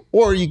to do.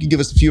 Or you can give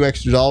us a few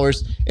extra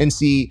dollars and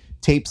see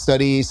tape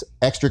studies,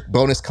 extra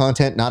bonus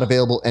content not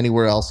available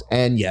anywhere else.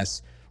 And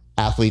yes,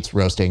 athletes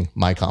roasting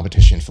my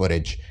competition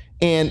footage.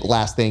 And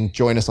last thing,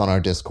 join us on our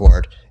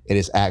Discord. It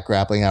is at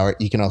Grappling Hour.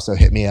 You can also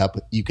hit me up.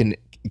 You can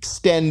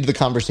extend the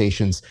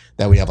conversations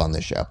that we have on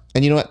this show.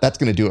 And you know what? That's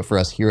going to do it for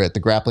us here at the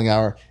Grappling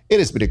Hour. It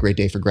has been a great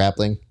day for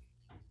grappling.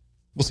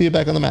 We'll see you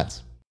back on the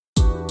mats.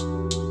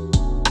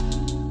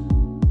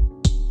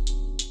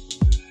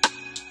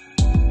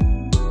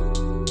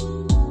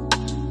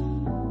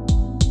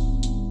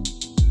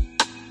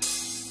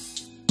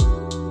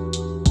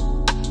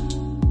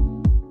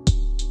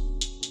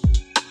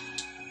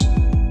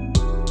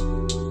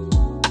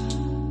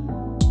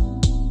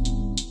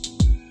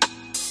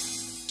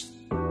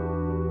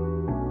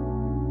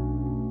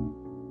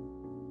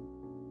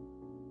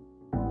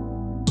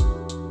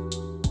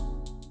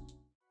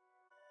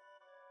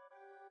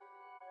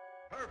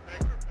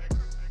 Perfect.